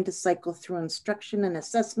designed to cycle through instruction and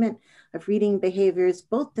assessment of reading behaviors,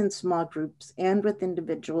 both in small groups and with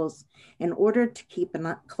individuals, in order to keep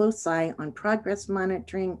a close eye on progress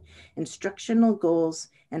monitoring, instructional goals,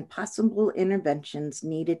 and possible interventions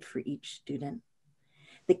needed for each student.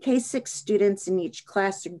 The K-6 students in each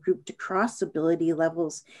class are grouped across ability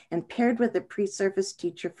levels and paired with a pre-service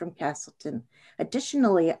teacher from Castleton.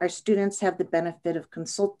 Additionally, our students have the benefit of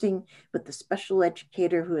consulting with the special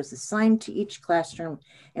educator who is assigned to each classroom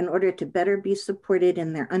in order to better be supported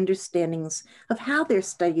in their understandings of how their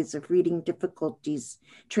studies of reading difficulties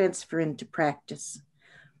transfer into practice.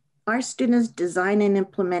 Our students design and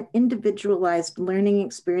implement individualized learning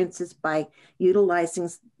experiences by utilizing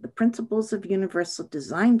the principles of Universal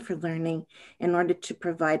Design for Learning in order to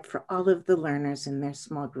provide for all of the learners in their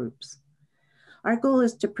small groups. Our goal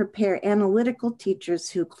is to prepare analytical teachers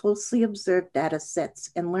who closely observe data sets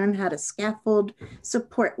and learn how to scaffold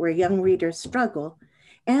support where young readers struggle,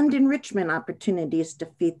 and enrichment opportunities to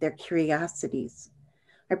feed their curiosities.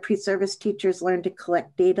 Our pre-service teachers learn to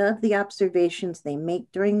collect data of the observations they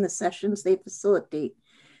make during the sessions they facilitate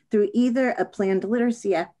through either a planned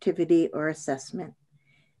literacy activity or assessment.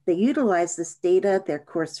 They utilize this data, their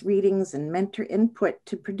course readings, and mentor input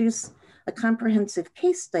to produce a comprehensive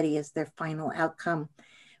case study as their final outcome,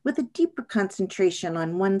 with a deeper concentration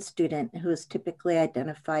on one student who is typically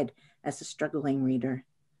identified as a struggling reader.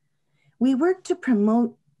 We work to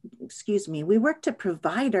provide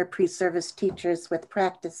our pre-service teachers with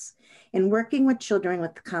practice in working with children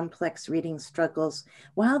with complex reading struggles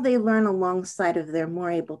while they learn alongside of their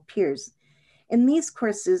more able peers. In these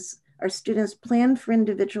courses, our students plan for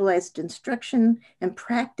individualized instruction and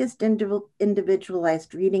practiced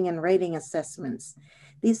individualized reading and writing assessments.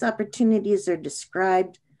 These opportunities are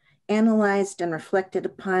described, analyzed, and reflected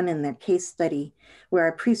upon in their case study, where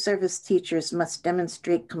our pre-service teachers must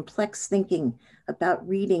demonstrate complex thinking about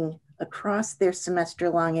reading across their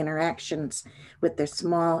semester-long interactions with their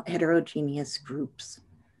small heterogeneous groups.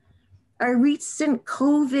 Our recent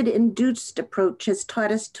COVID-induced approach has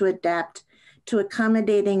taught us to adapt to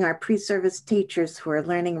accommodating our pre-service teachers who are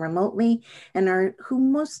learning remotely and who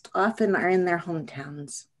most often are in their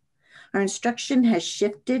hometowns. Our instruction has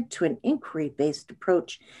shifted to an inquiry-based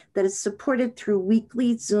approach that is supported through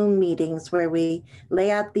weekly Zoom meetings where we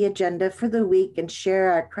lay out the agenda for the week and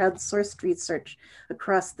share our crowdsourced research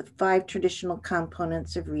across the 5 traditional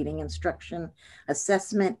components of reading instruction,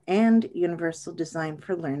 assessment, and universal design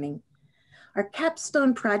for learning. Our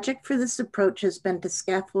capstone project for this approach has been to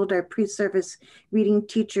scaffold our pre-service reading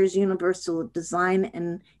teachers' universal design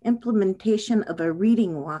and implementation of a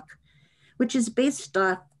reading walk, which is based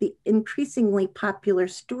off the increasingly popular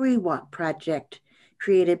Story Walk project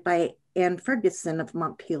created by Anne Ferguson of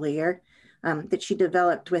Montpelier that she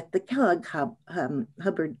developed with the Kellogg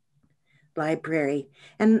Hubbard Library.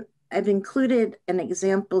 And I've included an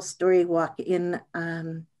example Story Walk in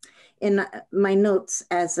my notes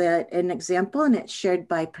as an example, and it's shared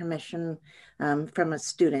by permission from a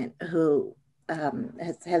student who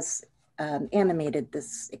has animated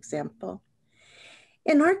this example.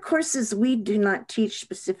 In our courses, we do not teach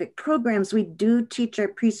specific programs. We do teach our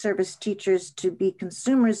pre-service teachers to be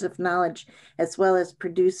consumers of knowledge as well as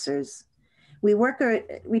producers. We work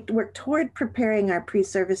toward preparing our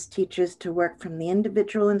pre-service teachers to work from the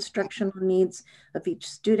individual instructional needs of each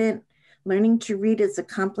student. Learning to read is a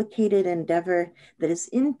complicated endeavor that is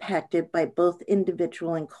impacted by both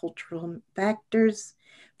individual and cultural factors.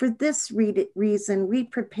 For this reason, we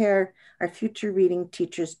prepare our future reading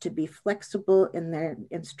teachers to be flexible in their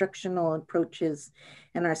instructional approaches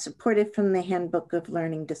and are supported from the Handbook of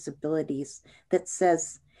Learning Disabilities that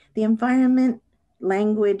says, the environment,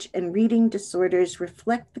 language, and reading disorders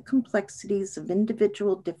reflect the complexities of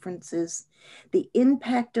individual differences, the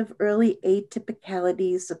impact of early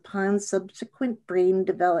atypicalities upon subsequent brain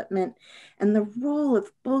development, and the role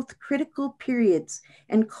of both critical periods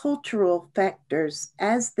and cultural factors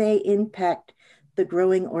as they impact the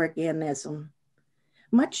growing organism.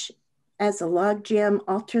 Much as a logjam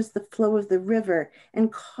alters the flow of the river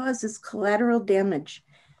and causes collateral damage,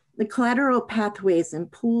 the collateral pathways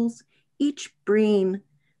and pools, each brain's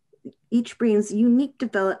unique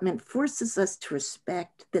development forces us to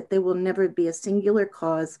respect that there will never be a singular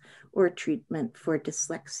cause or treatment for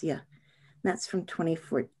dyslexia. That's from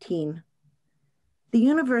 2014. The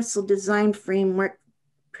Universal Design Framework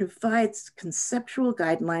provides conceptual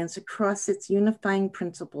guidelines across its unifying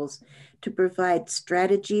principles to provide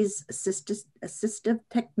strategies, assistive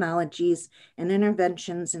technologies, and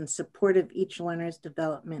interventions in support of each learner's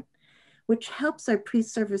development, which helps our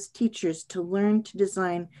pre-service teachers to learn to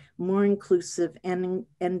design more inclusive and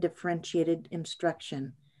differentiated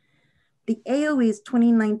instruction. The AOE's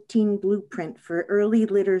 2019 Blueprint for Early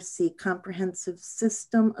Literacy Comprehensive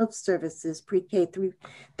System of Services, pre-K through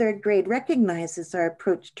 3rd grade, recognizes our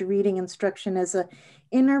approach to reading instruction as an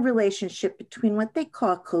interrelationship between what they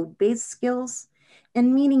call code-based skills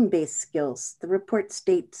and meaning-based skills. The report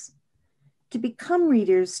states, to become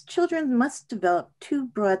readers, children must develop 2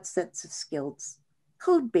 broad sets of skills: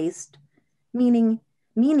 code-based, meaning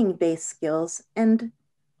meaning-based skills, and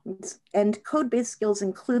code-based skills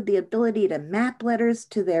include the ability to map letters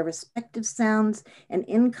to their respective sounds and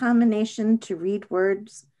in combination to read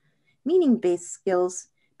words. Meaning-based skills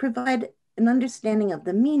provide an understanding of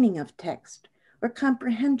the meaning of text or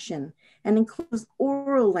comprehension and includes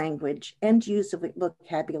oral language and use of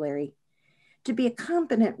vocabulary. To be a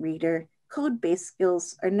competent reader, code-based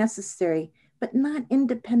skills are necessary, but not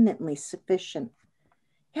independently sufficient.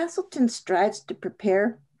 Castleton strives to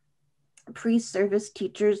prepare pre-service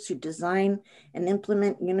teachers who design and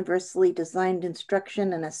implement universally designed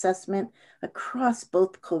instruction and assessment across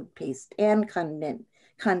both code-based and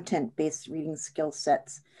content-based reading skill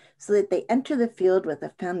sets, so that they enter the field with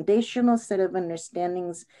a foundational set of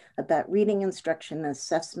understandings about reading instruction and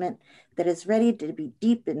assessment that is ready to be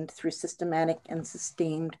deepened through systematic and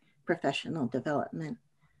sustained professional development.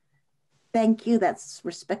 Thank you. That's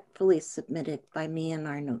respectfully submitted by me in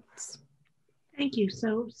our notes. Thank you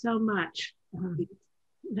so much.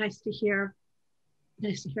 Nice to hear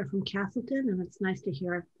from Castleton, and it's nice to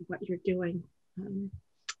hear what you're doing. Are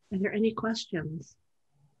there any questions?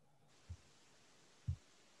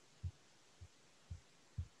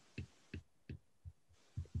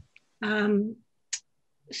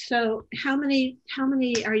 So how many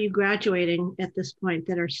are you graduating at this point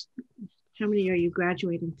how many are you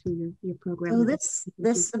graduating through your program? So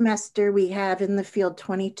this semester we have in the field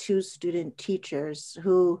 22 student teachers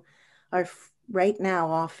who are right now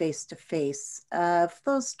all face-to-face. Of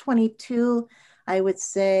those 22, I would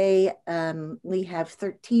say we have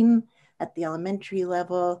 13 at the elementary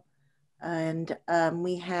level, and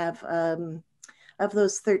we have, of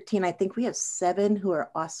those 13, I think we have 7 who are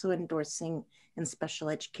also endorsing in special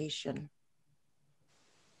education.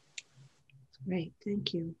 That's great,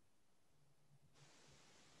 thank you.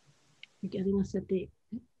 You're getting us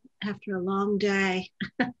after a long day.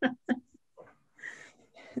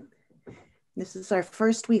 This is our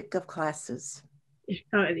first week of classes.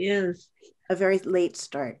 Oh, it is. A very late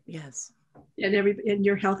start, yes. And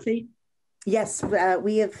you're healthy? Yes,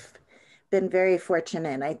 we have been very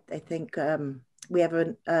fortunate. I think we have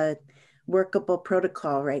a workable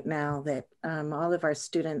protocol right now that all of our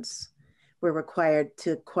students were required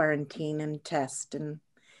to quarantine and test, and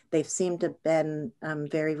they've seemed to have been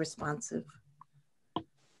very responsive.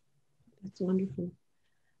 That's wonderful.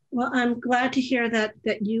 Well, I'm glad to hear that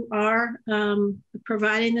you are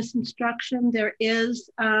providing this instruction. There is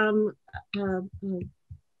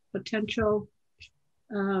potential,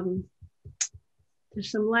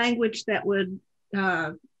 there's some language that would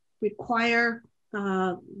require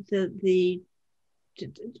I think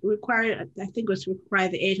it was require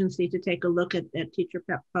the agency to take a look at teacher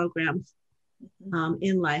prep programs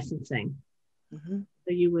in licensing. So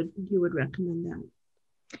you would recommend that.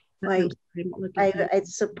 I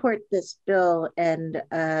support this bill and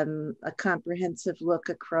a comprehensive look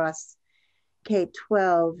across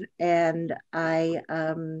K-12, and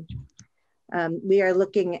we are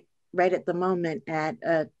looking right at the moment at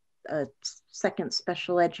a second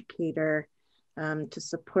special educator to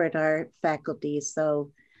support our faculty.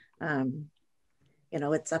 So, you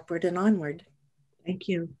know, it's upward and onward. Thank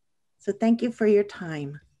you. So thank you for your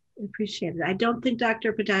time. I appreciate it. I don't think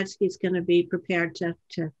Dr. Podolsky is going to be prepared to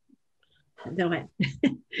do it.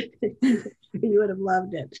 You would have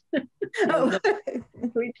loved it. Oh.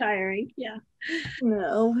 Retiring, yeah.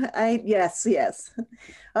 No, yes.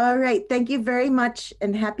 All right, thank you very much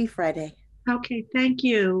and happy Friday. Okay, thank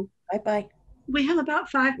you. Bye-bye. We have about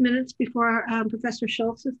 5 minutes before Professor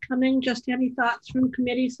Schultz is coming. Just any thoughts from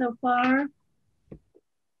committee so far?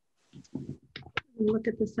 Look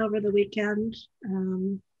at this over the weekend.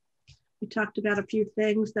 We talked about a few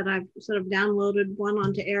things that I've sort of downloaded, one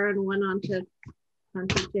onto Erin, one onto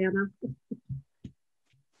Jana.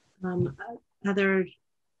 Other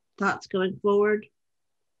thoughts going forward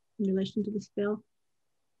in relation to this bill?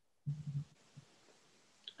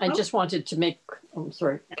 I just wanted to make, I'm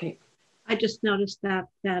sorry, okay. I just noticed that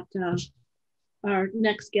our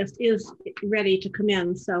next guest is ready to come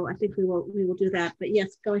in, so I think we will do that. But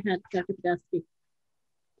yes, go ahead, Dr. Podolsky.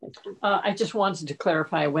 I just wanted to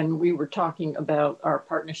clarify, when we were talking about our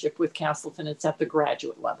partnership with Castleton, it's at the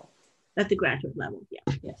graduate level. At the graduate level, yeah.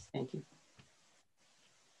 Yes, thank you.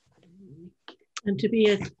 And to be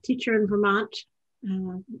a teacher in Vermont,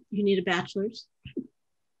 you need a bachelor's.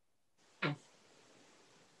 Yes.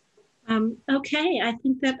 Okay, I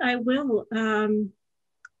think that I will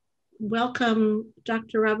welcome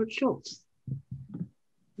Dr. Robert Schultz,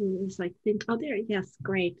 who is, I think, oh, there, yes,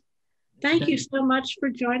 great. Thank you so much for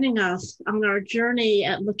joining us on our journey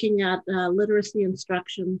at looking at literacy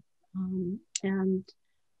instruction and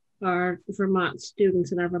our Vermont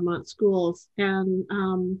students in our Vermont schools. And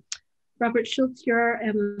Robert Schultz, you're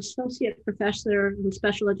an associate professor in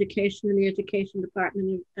special education in the education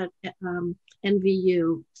department at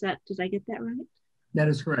NVU. Did I get that right? That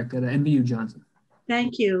is correct, at NVU Johnson.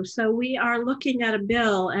 Thank you. So we are looking at a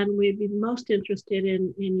bill, and we'd be most interested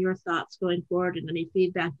in your thoughts going forward and any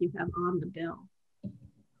feedback you have on the bill. All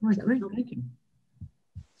right, great, thank you.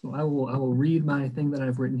 So I will read my thing that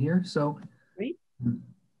I've written here. So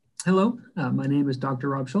Hello, my name is Dr.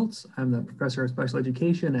 Rob Schultz. I'm the professor of special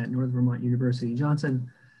education at Northern Vermont University, Johnson.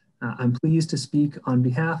 I'm pleased to speak on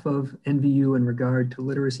behalf of NVU in regard to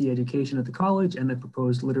literacy education at the college and the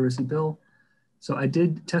proposed literacy bill. So I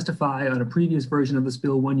did testify on a previous version of this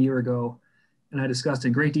bill 1 year ago, and I discussed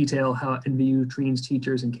in great detail how NVU trains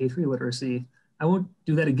teachers in K-3 literacy. I won't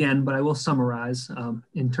do that again, but I will summarize.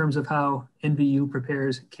 In terms of how NVU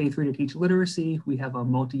prepares K-3 to teach literacy, we have a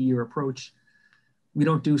multi-year approach. We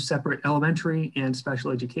don't do separate elementary and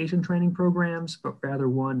special education training programs, but rather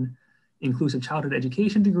one inclusive childhood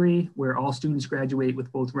education degree where all students graduate with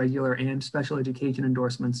both regular and special education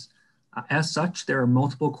endorsements. As such, there are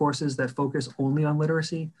multiple courses that focus only on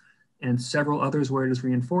literacy and several others where it is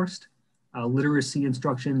reinforced. Literacy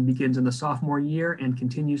instruction begins in the sophomore year and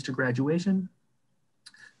continues to graduation.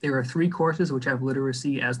 There are 3 courses which have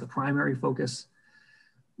literacy as the primary focus.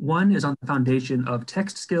 One is on the foundation of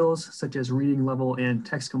text skills, such as reading level and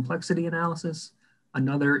text complexity analysis.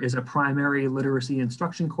 Another is a primary literacy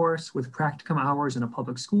instruction course with practicum hours in a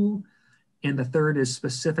public school. And the third is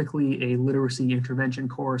specifically a literacy intervention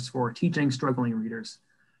course for teaching struggling readers.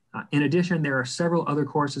 In addition, there are several other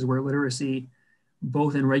courses where literacy,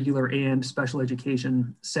 both in regular and special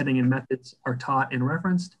education setting and methods, are taught and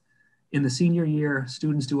referenced. In the senior year,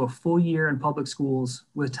 students do a full year in public schools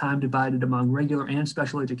with time divided among regular and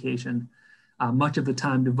special education, much of the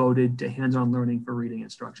time devoted to hands-on learning for reading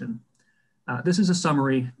instruction. This is a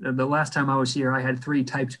summary. The last time I was here, I had 3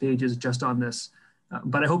 typed pages just on this,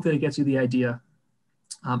 but I hope that it gets you the idea.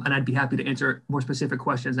 And I'd be happy to answer more specific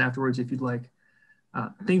questions afterwards if you'd like.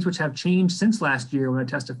 Things which have changed since last year when I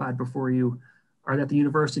testified before you are that the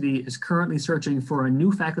university is currently searching for a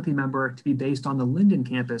new faculty member to be based on the Linden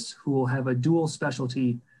campus who will have a dual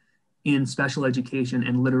specialty in special education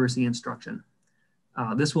and literacy instruction.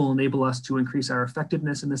 This will enable us to increase our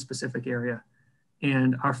effectiveness in this specific area.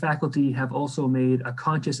 And our faculty have also made a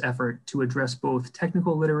conscious effort to address both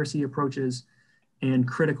technical literacy approaches and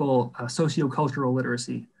critical sociocultural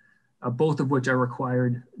literacy, both of which are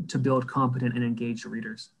required to build competent and engaged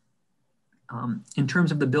readers. In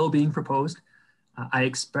terms of the bill being proposed, I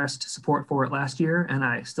expressed support for it last year, and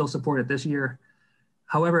I still support it this year.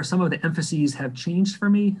 However, some of the emphases have changed for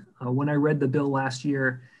me. When I read the bill last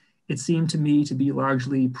year, it seemed to me to be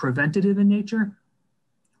largely preventative in nature.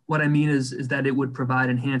 What I mean is that it would provide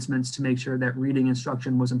enhancements to make sure that reading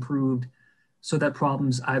instruction was improved so that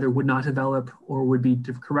problems either would not develop or would be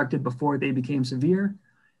corrected before they became severe.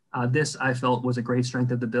 This, I felt, was a great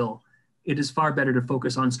strength of the bill. It is far better to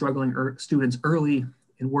focus on struggling students early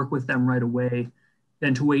and work with them right away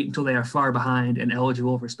than to wait until they are far behind and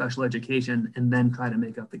eligible for special education and then try to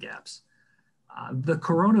make up the gaps. The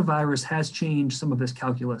coronavirus has changed some of this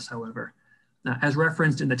calculus, however. As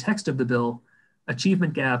referenced in the text of the bill,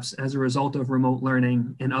 achievement gaps as a result of remote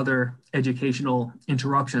learning and other educational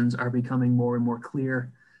interruptions are becoming more and more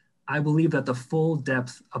clear. I believe that the full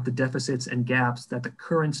depth of the deficits and gaps that the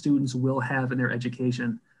current students will have in their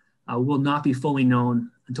education will not be fully known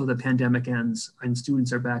until the pandemic ends and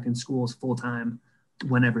students are back in schools full-time,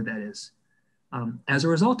 whenever that is. As a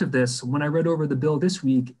result of this, when I read over the bill this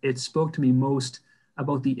week, it spoke to me most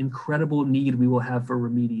about the incredible need we will have for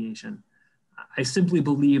remediation. I simply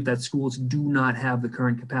believe that schools do not have the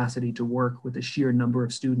current capacity to work with the sheer number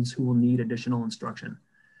of students who will need additional instruction.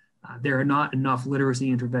 There are not enough literacy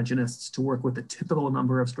interventionists to work with the typical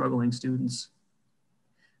number of struggling students,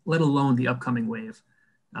 let alone the upcoming wave.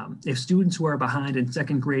 If students who are behind in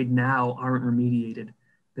 2nd grade now aren't remediated,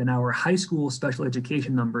 then our high school special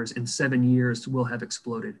education numbers in 7 years will have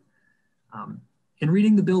exploded. In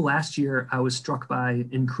reading the bill last year, I was struck by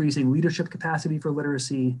increasing leadership capacity for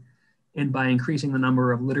literacy and by increasing the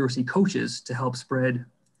number of literacy coaches to help spread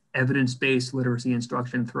evidence-based literacy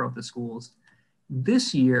instruction throughout the schools.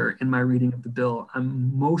 This year, in my reading of the bill,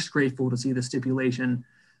 I'm most grateful to see the stipulation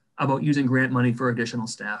about using grant money for additional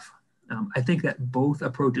staff. I think that both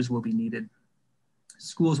approaches will be needed.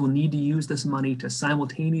 Schools will need to use this money to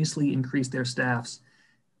simultaneously increase their staffs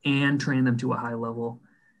and train them to a high level.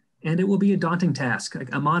 And it will be a daunting task.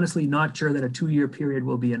 I'm honestly not sure that a 2-year period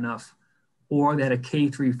will be enough or that a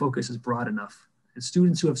K-3 focus is broad enough. And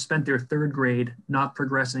students who have spent their 3rd grade not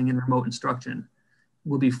progressing in remote instruction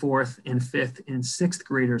will be 4th and 5th and 6th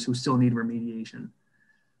graders who still need remediation.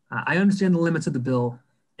 I understand the limits of the bill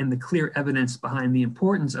and the clear evidence behind the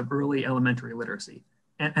importance of early elementary literacy,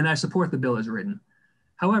 and I support the bill as written.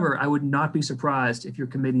 However, I would not be surprised if your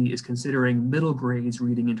committee is considering middle grades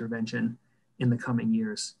reading intervention in the coming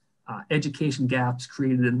years. Education gaps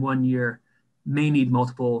created in 1 year may need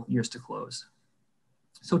multiple years to close.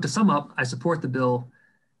 So to sum up, I support the bill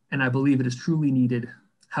and I believe it is truly needed.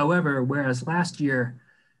 However, whereas last year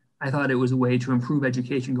I thought it was a way to improve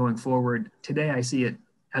education going forward. Today, I see it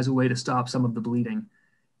as a way to stop some of the bleeding.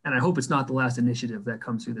 And I hope it's not the last initiative that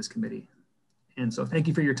comes through this committee. And so thank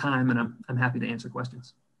you for your time, and I'm happy to answer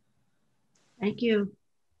questions. Thank you.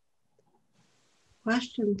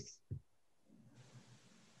 Questions?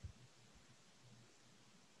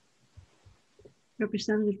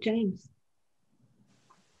 Representative James.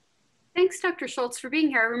 Thanks, Dr. Schultz, for being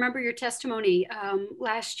here. I remember your testimony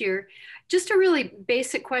last year. Just a really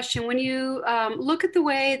basic question. When you look at the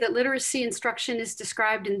way that literacy instruction is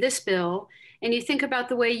described in this bill, and you think about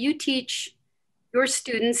the way you teach your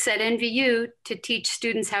students at NVU to teach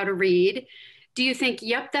students how to read, do you think,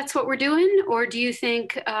 yep, that's what we're doing? Or do you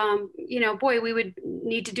think, you know, boy, we would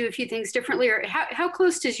need to do a few things differently? Or how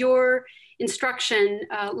close does your instruction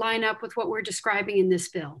line up with what we're describing in this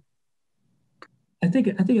bill? I think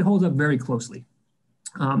it holds up very closely.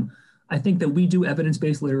 I think that we do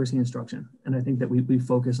evidence-based literacy instruction, and I think that we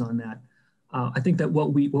focus on that. I think that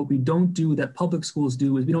what we don't do that public schools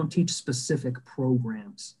do is we don't teach specific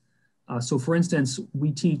programs. So for instance,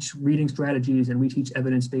 we teach reading strategies, and we teach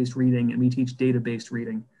evidence-based reading, and we teach data-based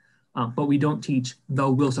reading, but we don't teach the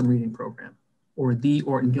Wilson Reading Program or the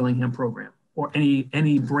Orton Gillingham program or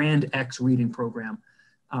any brand X reading program.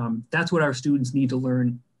 That's what our students need to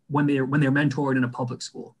learn when they're mentored in a public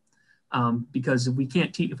school. Because if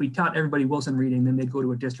we taught everybody Wilson reading, then they'd go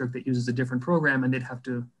to a district that uses a different program, and they'd have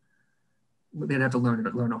to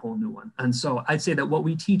learn a whole new one. And so I'd say that what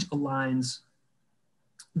we teach aligns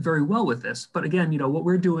very well with this. But again, you know, what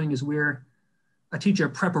we're doing is we're a teacher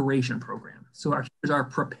preparation program. So our teachers are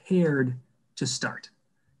prepared to start.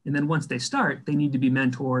 And then once they start, they need to be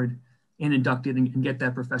mentored and inducted and get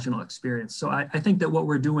that professional experience. So I think that what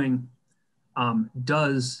we're doing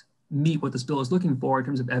does meet what this bill is looking for in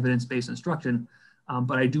terms of evidence-based instruction.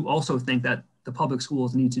 But I do also think that the public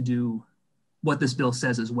schools need to do what this bill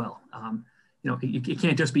says as well. You know, it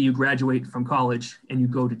can't just be you graduate from college and you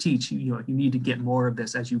go to teach. You need to get more of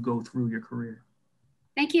this as you go through your career.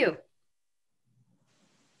 Thank you.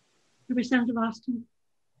 Representative Austin.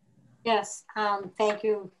 Yes, thank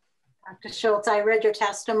you, Dr. Schultz. I read your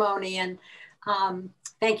testimony, and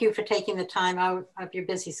thank you for taking the time out of your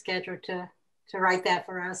busy schedule to write that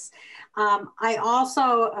for us. I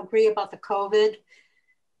also agree about the COVID.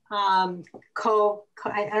 I don't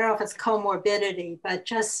know if it's comorbidity, but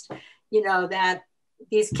just, you know, that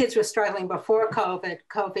these kids were struggling before COVID.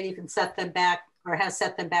 COVID even set them back, or has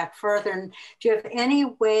set them back further. And do you have any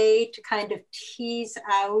way to kind of tease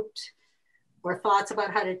out, or thoughts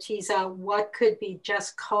about how to tease out what could be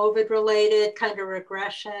just COVID related kind of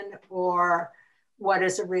regression, or what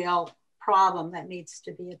is a real problem that needs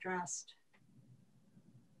to be addressed?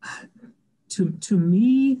 To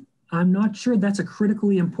me, I'm not sure that's a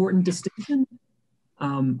critically important distinction.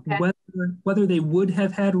 Okay. Whether they would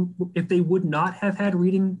have had, if they would not have had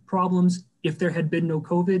reading problems if there had been no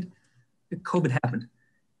COVID, COVID happened,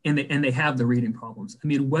 and they have the reading problems. I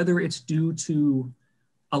mean, whether it's due to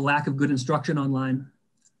a lack of good instruction online,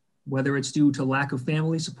 whether it's due to lack of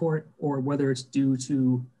family support, or whether it's due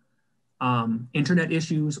to internet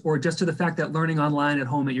issues, or just to the fact that learning online at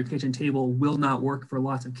home at your kitchen table will not work for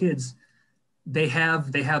lots of kids, they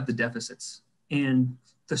have the deficits. And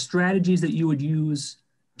the strategies that you would use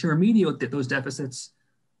to remediate those deficits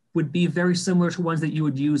would be very similar to ones that you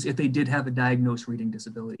would use if they did have a diagnosed reading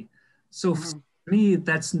disability. So for me,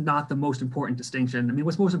 that's not the most important distinction. I mean,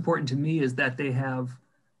 what's most important to me is that they have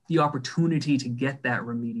the opportunity to get that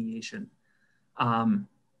remediation,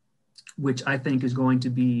 which I think is going to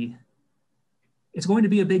be, it's going to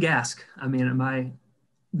be a big ask. I mean,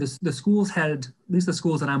 the schools had, at least the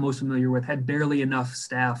schools that I'm most familiar with, had barely enough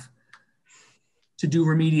staff to do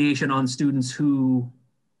remediation on students who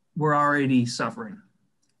were already suffering,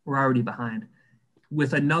 were already behind,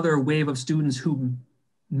 with another wave of students who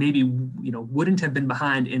maybe, you know, wouldn't have been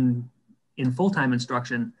behind in full-time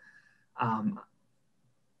instruction.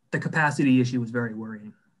 The capacity issue was very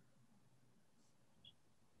worrying.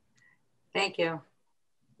 Thank you.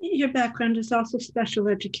 Your background is also special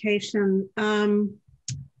education. I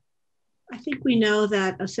think we know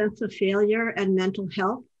that a sense of failure and mental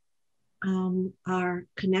health are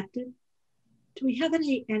connected. Do we have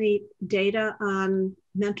any data on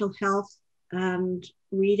mental health and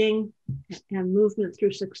reading and movement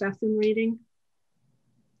through success in reading?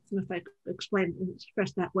 I don't know if I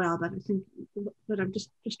expressed that well, but I think what I'm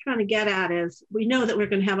just trying to get at is, we know that we're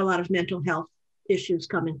going to have a lot of mental health issues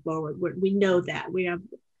coming forward. We know that we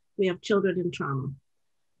have children in trauma.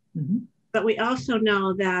 Mm-hmm. But we also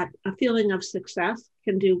know that a feeling of success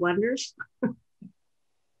can do wonders for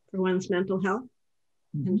one's mental health.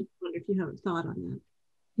 Mm-hmm. And just wonder if you have a thought on that.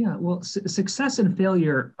 Yeah, well, success and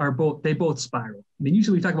failure are they both spiral. I mean,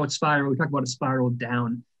 usually we talk about spiral, we talk about a spiral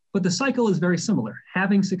down, but the cycle is very similar.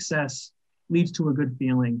 Having success leads to a good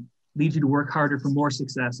feeling, leads you to work harder for more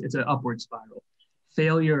success. It's an upward spiral.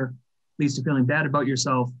 Failure leads to feeling bad about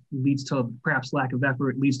yourself, leads to perhaps lack of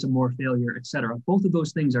effort, leads to more failure, et cetera. Both of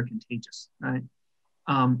those things are contagious, right?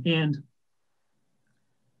 And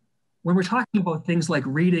when we're talking about things like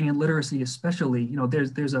reading and literacy, especially, you know,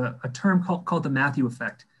 there's a term called the Matthew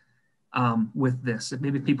effect with this.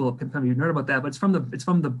 Maybe people have heard about that, but it's from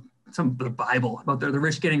the Bible about the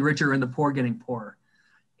rich getting richer and the poor getting poorer.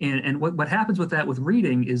 And what happens with that with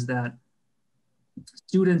reading is that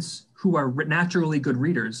students who are naturally good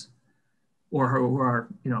readers or who are,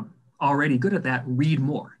 you know, already good at that read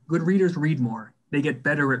more. Good readers read more. They get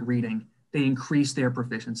better at reading. They increase their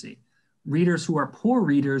proficiency. Readers who are poor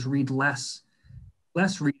readers read less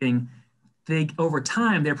reading. Over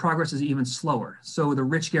time, their progress is even slower. So the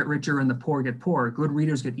rich get richer and the poor get poorer. Good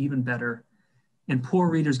readers get even better and poor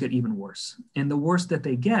readers get even worse. And the worse that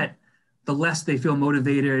they get, the less they feel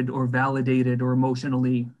motivated or validated or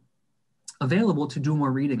emotionally available to do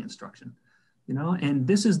more reading instruction. You know, and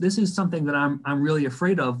this is something that I'm really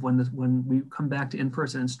afraid of when we come back to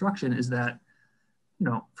in-person instruction, is that, you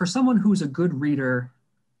know, for someone who's a good reader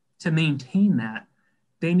to maintain that,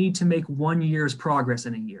 they need to make 1 year's progress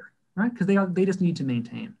in a year, right? Because they just need to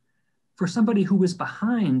maintain. For somebody who is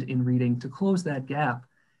behind in reading, to close that gap,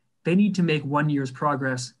 they need to make 1 year's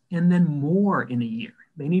progress and then more in a year.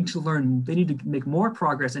 They need to make more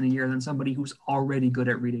progress in a year than somebody who's already good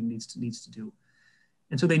at reading needs to do.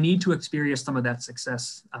 And so they need to experience some of that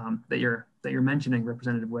success that you're mentioning,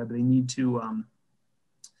 Representative Webb. They need to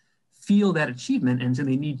feel that achievement, and so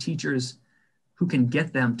they need teachers who can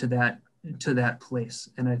get them to that place.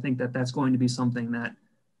 And I think that that's going to be something that,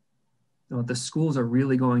 you know, the schools are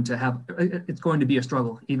really going to have. It's going to be a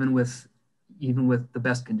struggle, even with the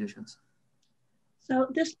best conditions. So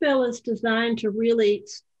this bill is designed to really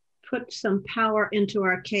put some power into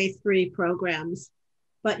our K-3 programs.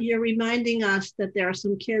 But you're reminding us that there are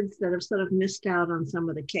some kids that have sort of missed out on some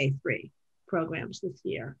of the K-3 programs this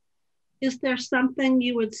year. Is there something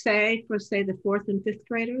you would say for, say, the 4th and 5th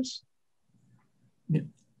graders? Yeah.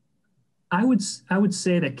 I would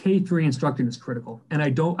say that K-3 instruction is critical, and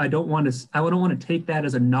I don't want to take that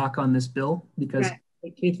as a knock on this bill, because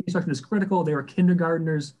right. K-3 instruction is critical. There are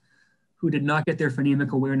kindergartners who did not get their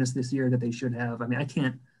phonemic awareness this year that they should have. I mean, I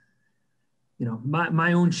can't. You know,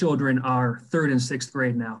 my own children are 3rd and 6th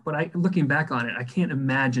grade now, but looking back on it, I can't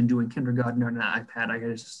imagine doing kindergarten on an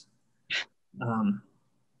iPad.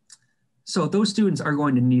 So those students are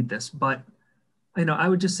going to need this, but you know, I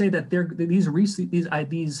would just say that these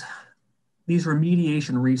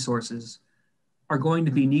remediation resources are going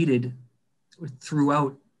to be needed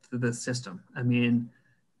throughout the system. I mean,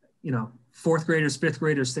 you know, 4th graders, 5th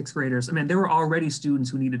graders, 6th graders. I mean, there were already students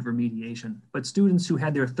who needed remediation, but students who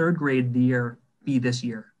had their 3rd grade year be this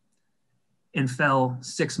year and fell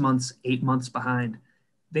 6 months, 8 months behind,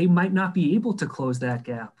 they might not be able to close that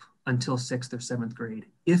gap until 6th or 7th grade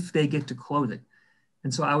if they get to close it.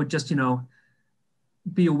 And so I would just, you know,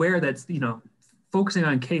 be aware that, you know, focusing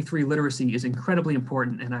on K-3 literacy is incredibly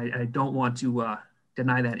important, and I don't want to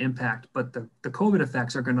deny that impact, but the COVID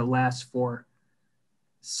effects are going to last for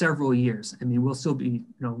several years. I mean, we'll still be, you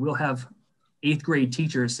know, we'll have 8th grade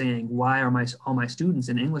teachers saying, why are all my students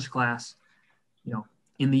in English class, you know,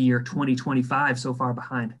 in the year 2025 so far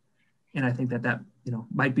behind? And I think that you know,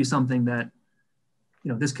 might be something that,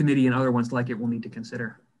 you know, this committee and other ones like it will need to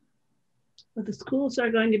consider. But the schools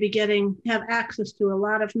are going to be have access to a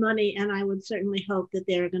lot of money, and I would certainly hope that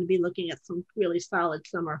they're going to be looking at some really solid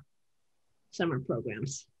summer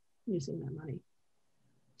programs using that money.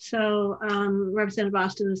 So Representative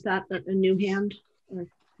Austin, is that a new hand? Or?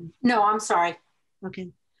 No, I'm sorry. Okay.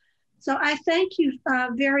 So I thank you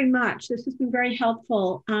very much. This has been very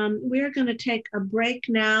helpful. We're going to take a break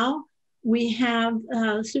now. We have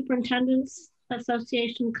Superintendent's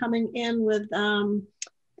Association coming in with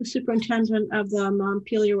the superintendent of the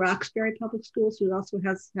Montpelier-Roxbury Public Schools, who also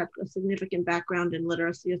has had a significant background in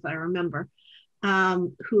literacy, as I remember,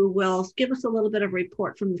 who will give us a little bit of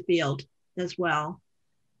report from the field as well.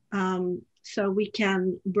 So we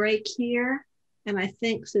can break here, and I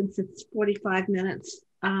think since it's 45 minutes,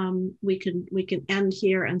 we can end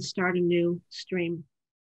here and start a new stream.